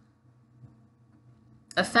path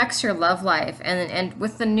affects your love life. And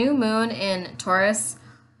with the new moon in Taurus,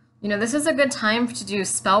 you know, this is a good time to do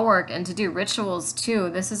spell work and to do rituals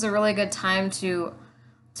too. This is a really good time to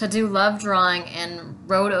do love drawing and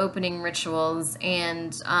road opening rituals,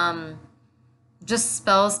 and just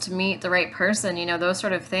spells to meet the right person, you know, those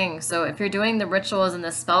sort of things. So if you're doing the rituals and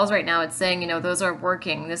the spells right now, it's saying, you know, those are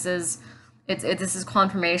working. This is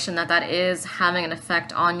confirmation that is having an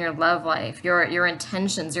effect on your love life, your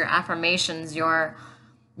intentions, your affirmations, your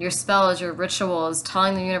spells, your rituals,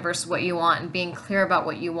 telling the universe what you want and being clear about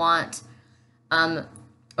what you want.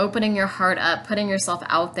 opening your heart up, putting yourself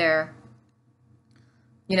out there,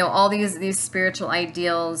 all these spiritual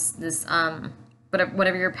ideals, this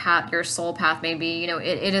whatever your path, your soul path may be,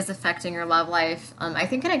 it is affecting your love life. I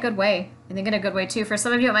think in a good way. I think in a good way too. For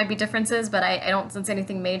some of you it might be differences, but I don't sense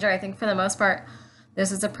anything major. I think for the most part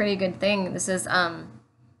this is a pretty good thing. This is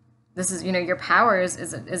your power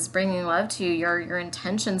is bringing love to you. Your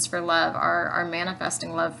intentions for love are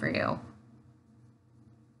manifesting love for you.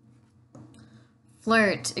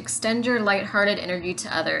 Flirt, extend your lighthearted energy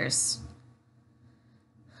to others.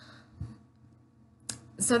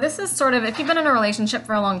 So this is sort of, if you've been in a relationship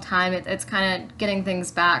for a long time, it's kind of getting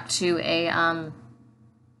things back to a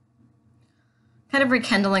kind of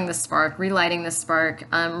rekindling the spark, relighting the spark,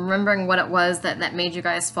 remembering what it was that made you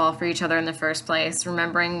guys fall for each other in the first place,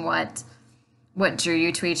 remembering what drew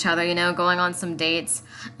you to each other, going on some dates.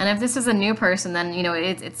 And if this is a new person, then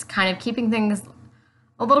it's kind of keeping things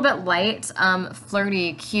a little bit light,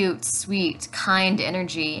 flirty, cute, sweet, kind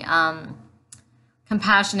energy,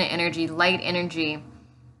 compassionate energy, light energy.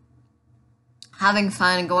 Having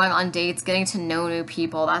fun, going on dates, getting to know new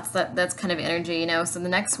people. That's kind of energy, So the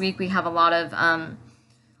next week we have a lot of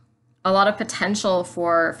potential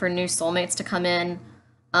for new soulmates to come in,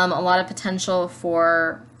 a lot of potential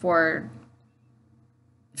for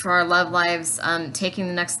our love lives, taking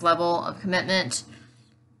the next level of commitment,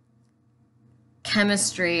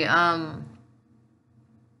 chemistry. I'm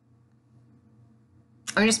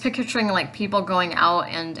just picturing like people going out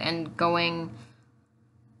and going.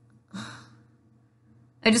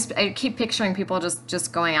 I keep picturing people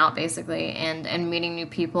just going out basically and meeting new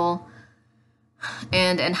people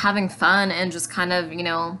and having fun and just kind of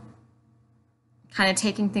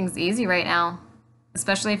taking things easy right now,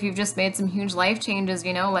 especially if you've just made some huge life changes.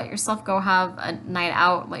 Let yourself go have a night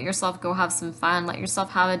out, let yourself go have some fun, let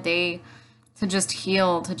yourself have a day to just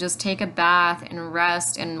heal, to just take a bath and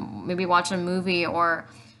rest and maybe watch a movie or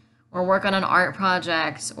work on an art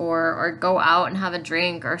project or go out and have a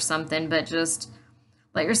drink or something, but just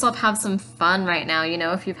let yourself have some fun right now.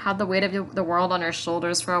 If you've had the weight of the world on your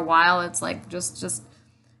shoulders for a while, it's like just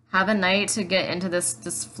have a night to get into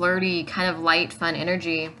this flirty kind of light, fun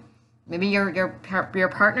energy. Maybe your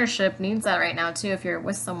partnership needs that right now too if you're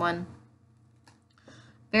with someone.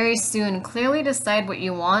 Very soon, clearly decide what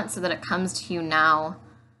you want so that it comes to you now.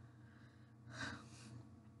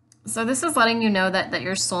 So this is letting you know that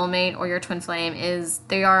your soulmate or your twin flame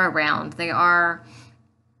they are around.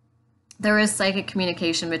 There is psychic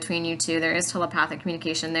communication between you two. There is telepathic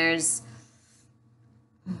communication. There's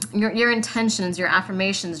your intentions, your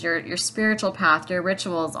affirmations, your spiritual path, your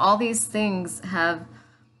rituals. All these things have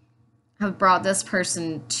brought this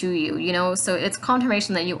person to you, so it's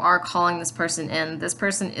confirmation that you are calling this person in. This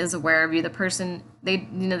person is aware of you. The person,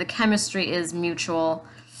 the chemistry is mutual.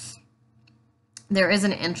 There is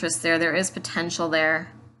an interest there. There is potential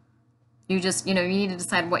there. You just, you need to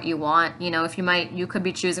decide what you want. If you could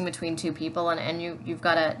be choosing between two people and you've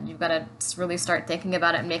got to really start thinking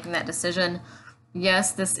about it and making that decision.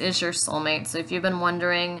 Yes, this is your soulmate. So if you've been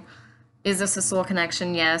wondering, is this a soul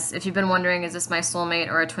connection? Yes. If you've been wondering, is this my soulmate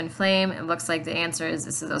or a twin flame? It looks like the answer is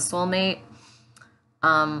this is a soulmate.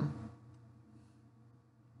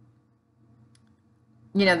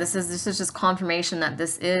 This is just confirmation that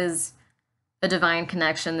this is a divine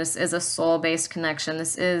connection. This is a soul-based connection.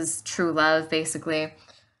 This is true love, basically.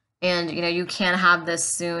 And, you can have this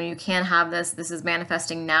soon. You can have this. This is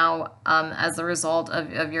manifesting now as a result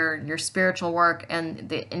of your spiritual work and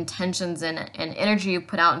the intentions and energy you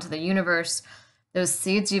put out into the universe. Those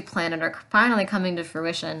seeds you planted are finally coming to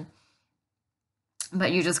fruition.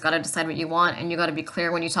 But you just got to decide what you want, and you got to be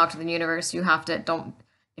clear when you talk to the universe. You have to,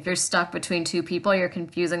 if you're stuck between two people, you're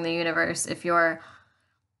confusing the universe. If you're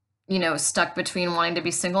stuck between wanting to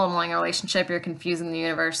be single and wanting a relationship, you're confusing the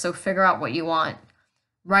universe. So figure out what you want.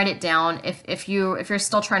 Write it down. If you're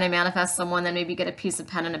still trying to manifest someone, then maybe get a piece of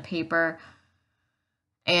pen and a paper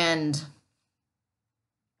and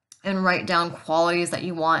write down qualities that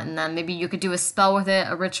you want, and then maybe you could do a spell with it,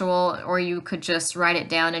 a ritual, or you could just write it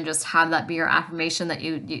down and just have that be your affirmation that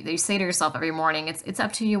you say to yourself every morning. It's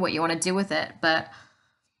up to you what you want to do with it, but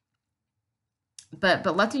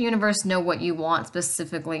let the universe know what you want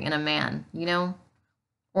specifically in a man,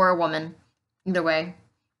 or a woman, either way.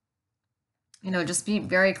 Just be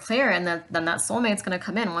very clear, and then that soulmate's going to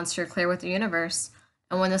come in once you're clear with the universe.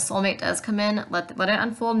 And when the soulmate does come in, let it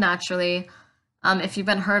unfold naturally. If you've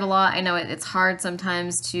been hurt a lot, I know it's hard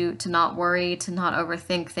sometimes to not worry, to not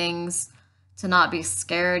overthink things, to not be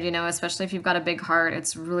scared, especially if you've got a big heart.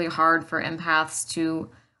 It's really hard for empaths to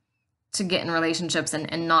get in relationships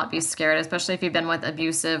and not be scared, especially if you've been with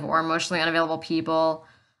abusive or emotionally unavailable people.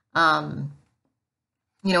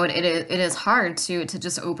 it is hard to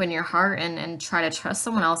just open your heart and try to trust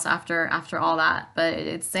someone else after all that. But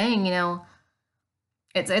it's saying,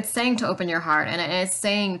 it's saying to open your heart, and it's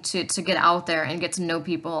saying to get out there and get to know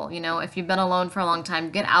people. If you've been alone for a long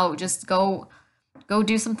time, get out, just go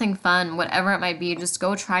do something fun, whatever it might be. Just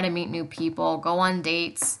go try to meet new people, go on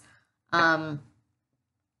dates. Um,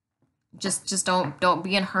 just don't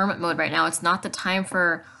be in hermit mode right now. It's not the time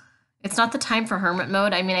for hermit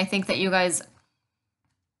mode. I mean, I think that you guys,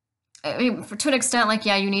 I mean, to an extent, like,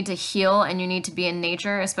 yeah, you need to heal and you need to be in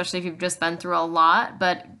nature, especially if you've just been through a lot.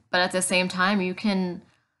 But at the same time, you can.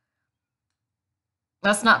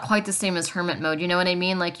 That's not quite the same as hermit mode. You know what I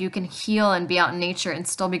mean? Like, you can heal and be out in nature and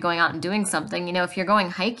still be going out and doing something. If you're going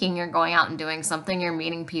hiking, you're going out and doing something. You're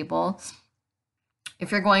meeting people.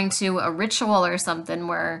 If you're going to a ritual or something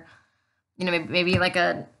where, maybe like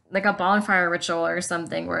a bonfire ritual or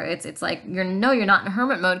something where it's like, you're not in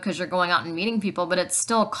hermit mode because you're going out and meeting people, but it's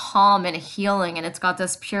still calm and healing, and it's got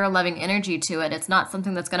this pure loving energy to it. It's not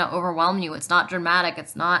something that's going to overwhelm you. It's not dramatic.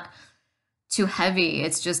 It's not too heavy.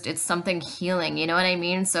 It's something healing. You know what I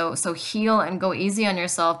mean? So heal and go easy on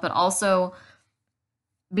yourself, but also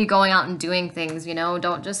be going out and doing things.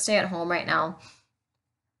 Don't just stay at home right now.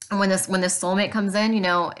 And when this soulmate comes in,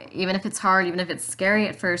 even if it's hard, even if it's scary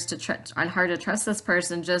at first and hard to trust this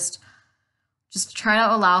person, just try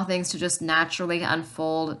to allow things to just naturally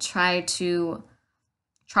unfold. Try to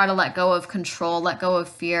let go of control, let go of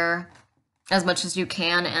fear as much as you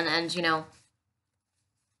can, and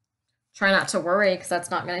try not to worry, because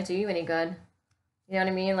that's not going to do you any good. You know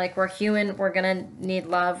what I mean? Like, we're human, we're going to need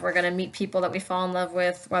love, we're going to meet people that we fall in love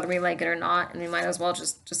with, whether we like it or not, and we might as well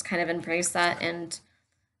just kind of embrace that and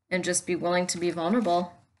just be willing to be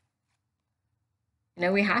vulnerable.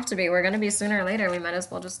 We have to be. We're going to be sooner or later. We might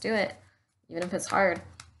as well just do it, even if it's hard.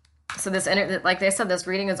 So like they said, this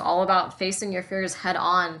reading is all about facing your fears head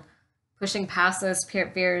on, pushing past those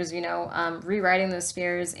fears, rewriting those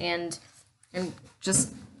fears, and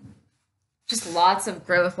just lots of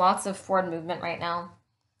growth, lots of forward movement right now.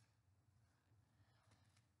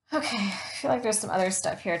 Okay, I feel like there's some other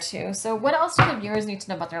stuff here too. So what else do the viewers need to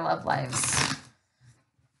know about their love lives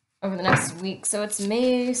over the next week? So it's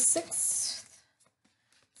May 6th.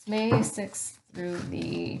 It's May 6th through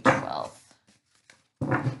the 12th.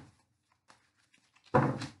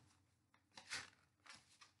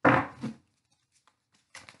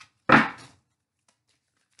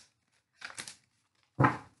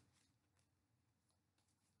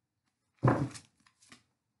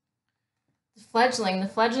 The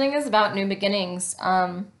fledgling is about new beginnings.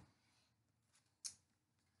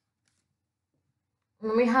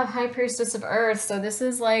 When we have High Priestess of Earth, so this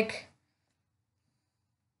is like,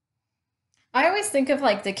 I always think of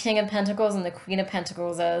like the King of Pentacles and the Queen of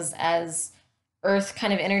Pentacles as Earth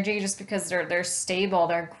kind of energy, just because they're stable,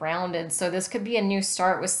 they're grounded. So this could be a new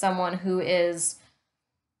start with someone who's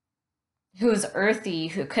earthy,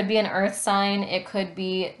 who could be an earth sign. It could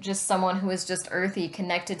be just someone who is just earthy,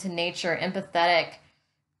 connected to nature, empathetic,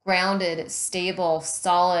 grounded, stable,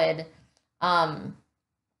 solid. Um,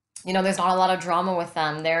 there's not a lot of drama with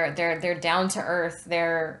them. They're down to earth.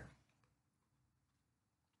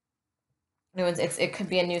 It could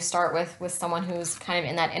be a new start with someone who's kind of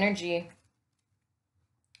in that energy.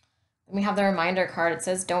 Then we have the reminder card. It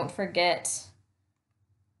says, "Don't forget."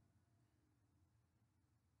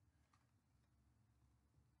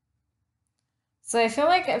 So I feel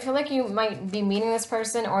like you might be meeting this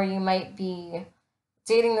person, or you might be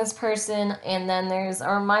dating this person, and then there's a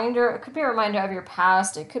reminder. It could be a reminder of your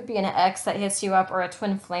past. It could be an ex that hits you up, or a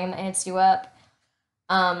twin flame that hits you up.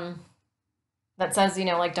 Um, that says,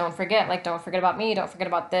 like, don't forget about me, don't forget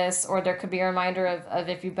about this. Or there could be a reminder of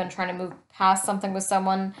if you've been trying to move past something with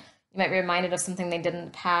someone, you might be reminded of something they did in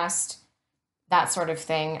the past, that sort of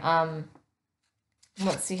thing.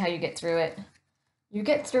 Let's see how you get through it. You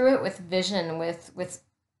get through it with vision, with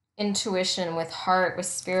intuition, with heart, with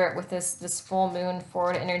spirit, with this full moon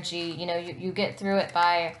forward energy. You get through it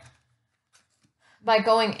by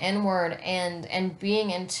going inward and being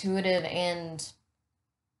intuitive, and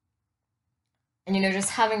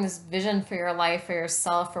just having this vision for your life, for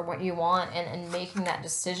yourself, for what you want, and making that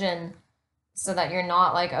decision, so that you're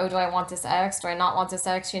not like, oh, do I want this X? Do I not want this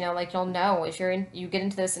X? Like, you'll know if you get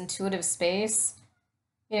into this intuitive space.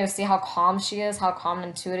 See how calm she is, how calm and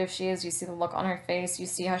intuitive she is. You see the look on her face. You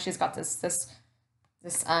see how she's got this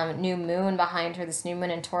new moon behind her, this new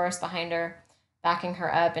moon in Taurus behind her, backing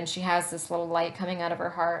her up, and she has this little light coming out of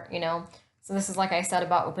her heart. So this is, like I said,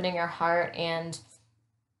 about opening your heart and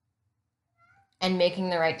making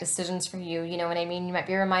the right decisions for you. You know what I mean? You might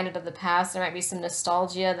be reminded of the past. There might be some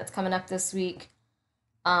nostalgia that's coming up this week.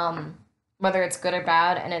 whether it's good or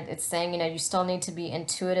bad, and it's saying, you know, you still need to be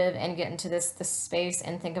intuitive and get into this space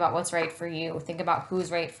and think about what's right for you. Think about who's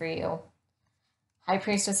right for you. High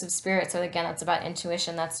Priestess of Spirit. So again, that's about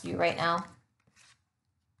intuition. That's you right now.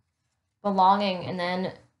 Belonging. And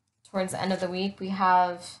then towards the end of the week, we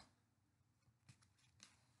have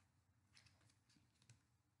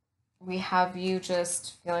you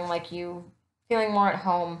just feeling like feeling more at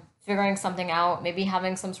home, figuring something out, maybe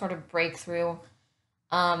having some sort of breakthrough,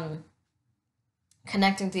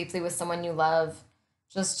 connecting deeply with someone you love,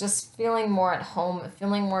 just feeling more at home,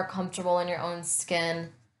 feeling more comfortable in your own skin.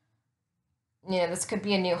 You know, this could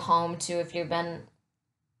be a new home too if you've been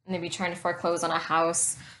maybe trying to foreclose on a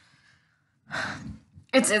house.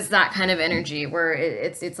 It's that kind of energy where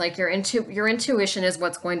it's like your intuition is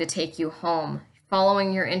what's going to take you home.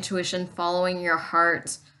 Following your intuition, following your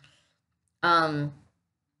heart,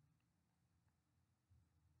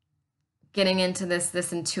 getting into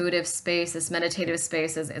this intuitive space, this meditative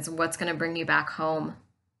space is what's going to bring you back home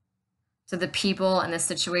to the people and the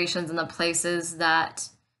situations and the places that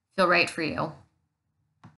feel right for you.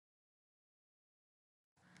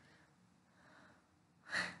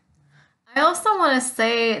 I also want to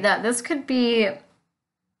say that this could be,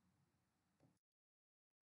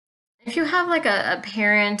 if you have like a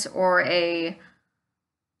parent or a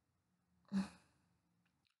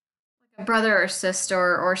brother or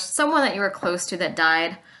sister or someone that you were close to that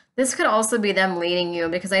died, this could also be them leading you,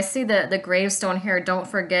 because I see the gravestone here, don't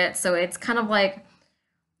forget. So it's kind of like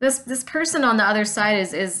this person on the other side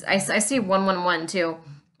is I see 111 too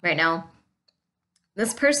right now.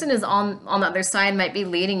 This person is on the other side, might be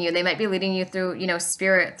leading you. They might be leading you through, you know,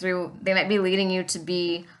 spirit, through, they might be leading you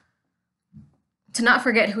to not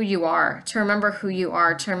forget who you are, to remember who you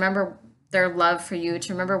are, to remember their love for you,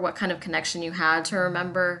 to remember what kind of connection you had, to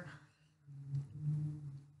remember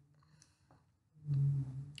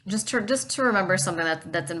just to remember something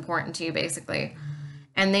that's important to you, basically.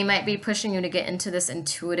 And they might be pushing you to get into this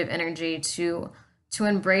intuitive energy, to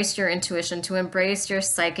embrace your intuition, to embrace your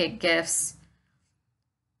psychic gifts,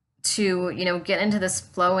 to, you know, get into this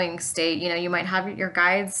flowing state. You know, you might have your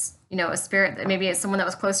guides, you know, a spirit that maybe it's someone that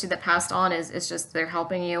was close to you that passed on, is just they're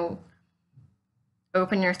helping you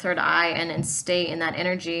open your third eye and stay in that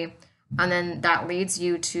energy. And then that leads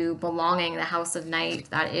you to belonging, the house of night.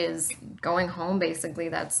 That is going home, basically.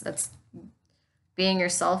 That's being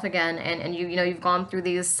yourself again. And you know, you've gone through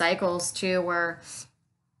these cycles too where,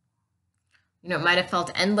 you know, it might have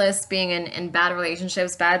felt endless being in bad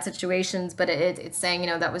relationships, bad situations, but it's saying, you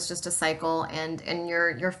know, that was just a cycle, and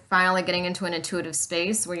you're finally getting into an intuitive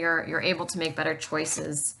space where you're able to make better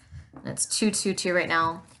choices. And it's 222 right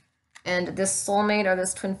now. And this soulmate or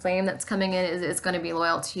this twin flame that's coming in is going to be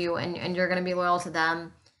loyal to you, and you're going to be loyal to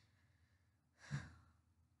them.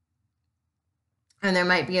 And there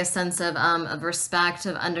might be a sense of respect,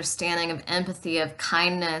 of understanding, of empathy, of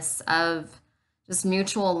kindness, of just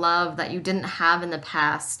mutual love that you didn't have in the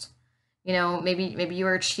past. You know, maybe you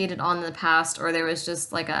were cheated on in the past, or there was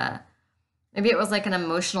just like maybe it was like an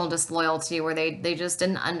emotional disloyalty where they just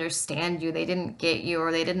didn't understand you, they didn't get you,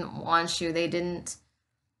 or they didn't want you, they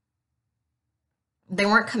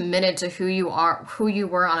weren't committed to who you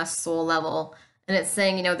were on a soul level. And it's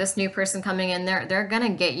saying, you know, this new person coming in, they're gonna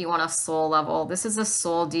get you on a soul level. This is a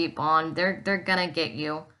soul deep bond. They're gonna get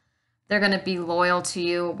you. They're gonna be loyal to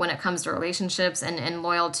you when it comes to relationships, and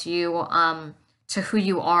loyal to you, to who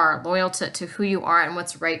you are, loyal to who you are and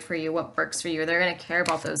what's right for you, what works for you. They're gonna care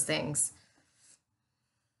about those things.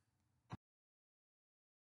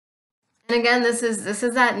 And again, this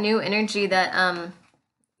is that new energy, that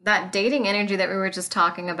dating energy that we were just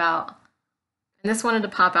talking about. And this wanted to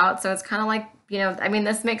pop out, so it's kind of like, you know, I mean,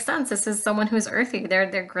 this makes sense. This is someone who's earthy.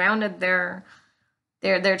 They're grounded. They're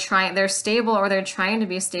stable, or they're trying to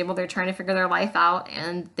be stable. They're trying to figure their life out,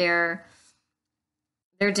 and they're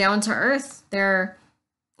down to earth.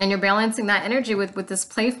 And you're balancing that energy with this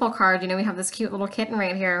playful card. You know, we have this cute little kitten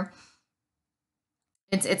right here.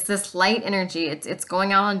 It's this light energy. It's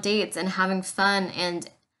going out on dates and having fun, and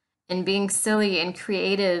being silly and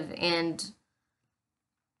creative and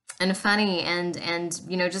funny, and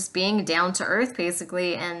you know, just being down to earth,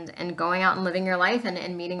 basically, and going out and living your life,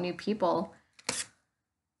 and meeting new people.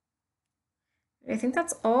 I think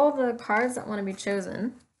that's all the cards that want to be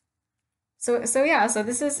chosen. So yeah, so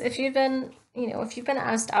this is, if you've been, you know, if you've been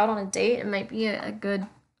asked out on a date, it might be a good,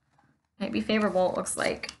 might be favorable, it looks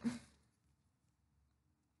like.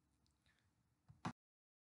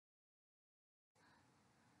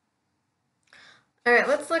 All right,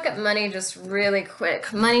 let's look at money just really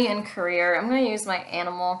quick. Money and career. I'm going to use my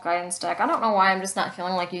animal guidance deck. I don't know why I'm just not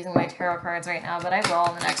feeling like using my tarot cards right now, but I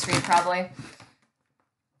will in the next read probably.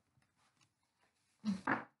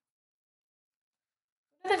 What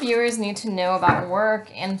do the viewers need to know about work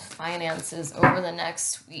and finances over the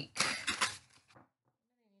next week?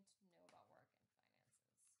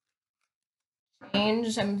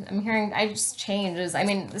 Change. I'm hearing. I just changes. I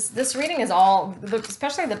mean, this reading is all,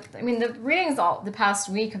 especially the. I mean, the readings all the past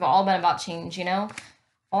week have all been about change. You know,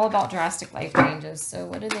 all about drastic life changes. So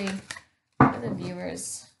what do they? What do the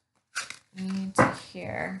viewers need to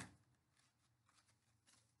hear?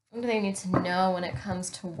 What do they need to know when it comes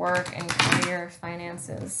to work and career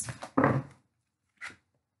finances?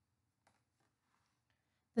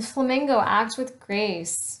 The flamingo, act with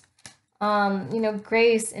grace.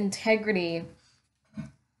 Grace, integrity.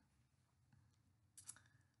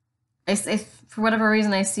 For whatever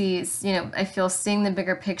reason, I see, I feel seeing the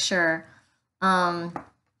bigger picture. Um,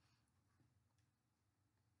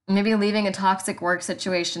 Maybe leaving a toxic work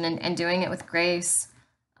situation and doing it with grace.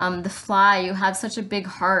 The fly, you have such a big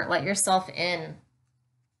heart. Let yourself in.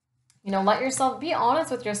 Let yourself be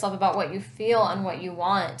honest with yourself about what you feel and what you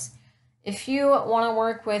want. If you want to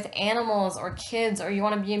work with animals or kids, or you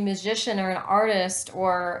want to be a musician or an artist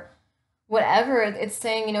or whatever, it's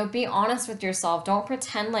saying, be honest with yourself. Don't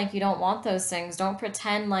pretend like you don't want those things. Don't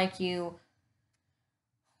pretend like you.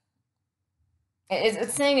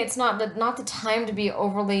 It's saying it's not the time to be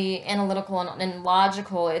overly analytical and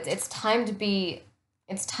logical. It's time to be.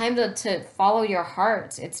 It's time to follow your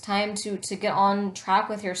heart. It's time to get on track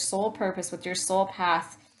with your soul purpose, with your soul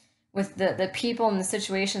path, with the people and the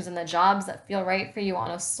situations and the jobs that feel right for you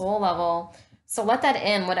on a soul level. So let that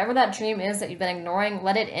in. Whatever that dream is that you've been ignoring,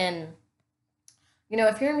 let it in.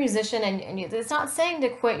 If you're a musician it's not saying to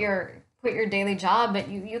quit your daily job, but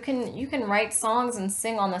you can write songs and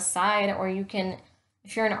sing on the side, or you can,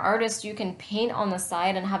 if you're an artist, you can paint on the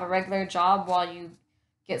side and have a regular job while you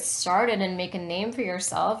get started and make a name for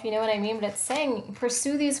yourself. You know what I mean? But it's saying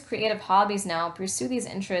pursue these creative hobbies now, pursue these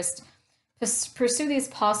interests, pursue these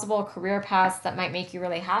possible career paths that might make you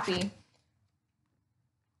really happy.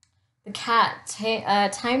 The cat,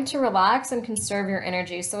 time to relax and conserve your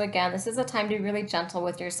energy. So again, this is a time to be really gentle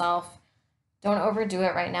with yourself. Don't overdo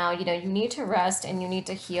it right now. You need to rest and you need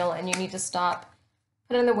to heal and you need to stop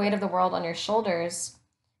putting the weight of the world on your shoulders,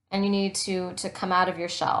 and you need to come out of your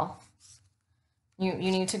shell. You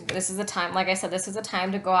need to, this is a time, like I said, this is a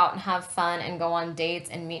time to go out and have fun and go on dates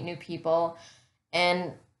and meet new people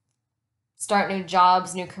and start new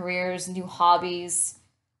jobs, new careers, new hobbies.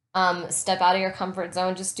 Step out of your comfort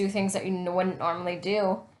zone. Just do things that you wouldn't normally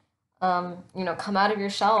do. Come out of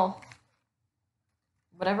your shell.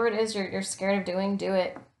 Whatever it is you're scared of doing, do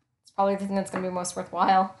it. It's probably the thing that's going to be most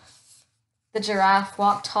worthwhile. The giraffe,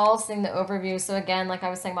 walk tall, seeing the overview. So again, like I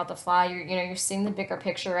was saying about the fly, you're seeing the bigger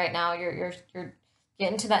picture right now. You're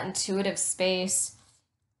getting to that intuitive space.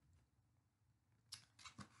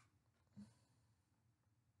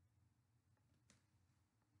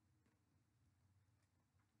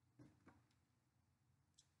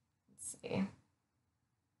 Let's see.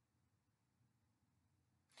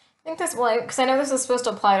 I think this, well, because I know this is supposed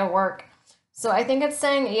to apply to work. So I think it's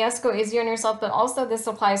saying, yes, go easy on yourself, but also this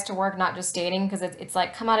applies to work, not just dating, because it's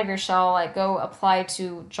like come out of your shell, like go apply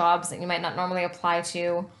to jobs that you might not normally apply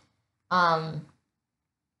to. Um,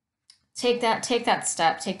 take that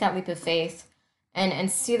step, take that leap of faith,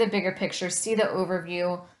 and see the bigger picture, see the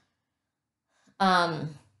overview.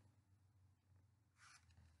 Um,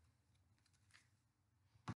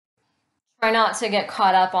 Try not to get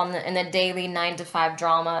caught up in the daily 9 to 5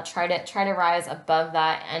 drama. Try to rise above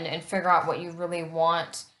that and figure out what you really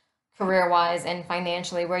want career wise and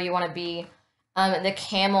financially, where you want to be. The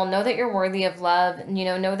camel, know that you're worthy of love.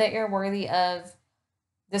 Know that you're worthy of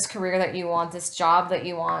this career that you want, this job that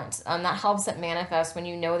you want. That helps it manifest when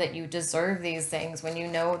you know that you deserve these things, when you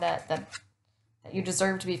know that you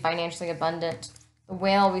deserve to be financially abundant. The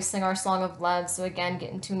whale, we sing our song of love. So again, get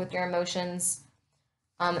in tune with your emotions.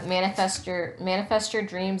 Manifest your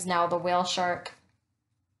dreams now, the whale shark.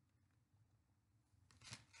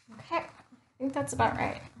 Okay, I think that's about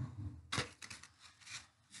right.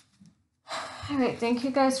 All right, thank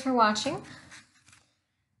you guys for watching.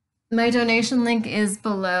 My donation link is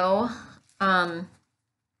below.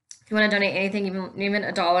 If you want to donate anything, even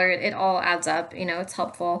 $1, it all adds up. It's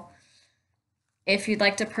helpful. If you'd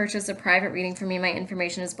like to purchase a private reading from me, my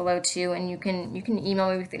information is below too, and you can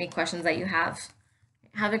email me with any questions that you have.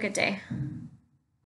 Have a good day.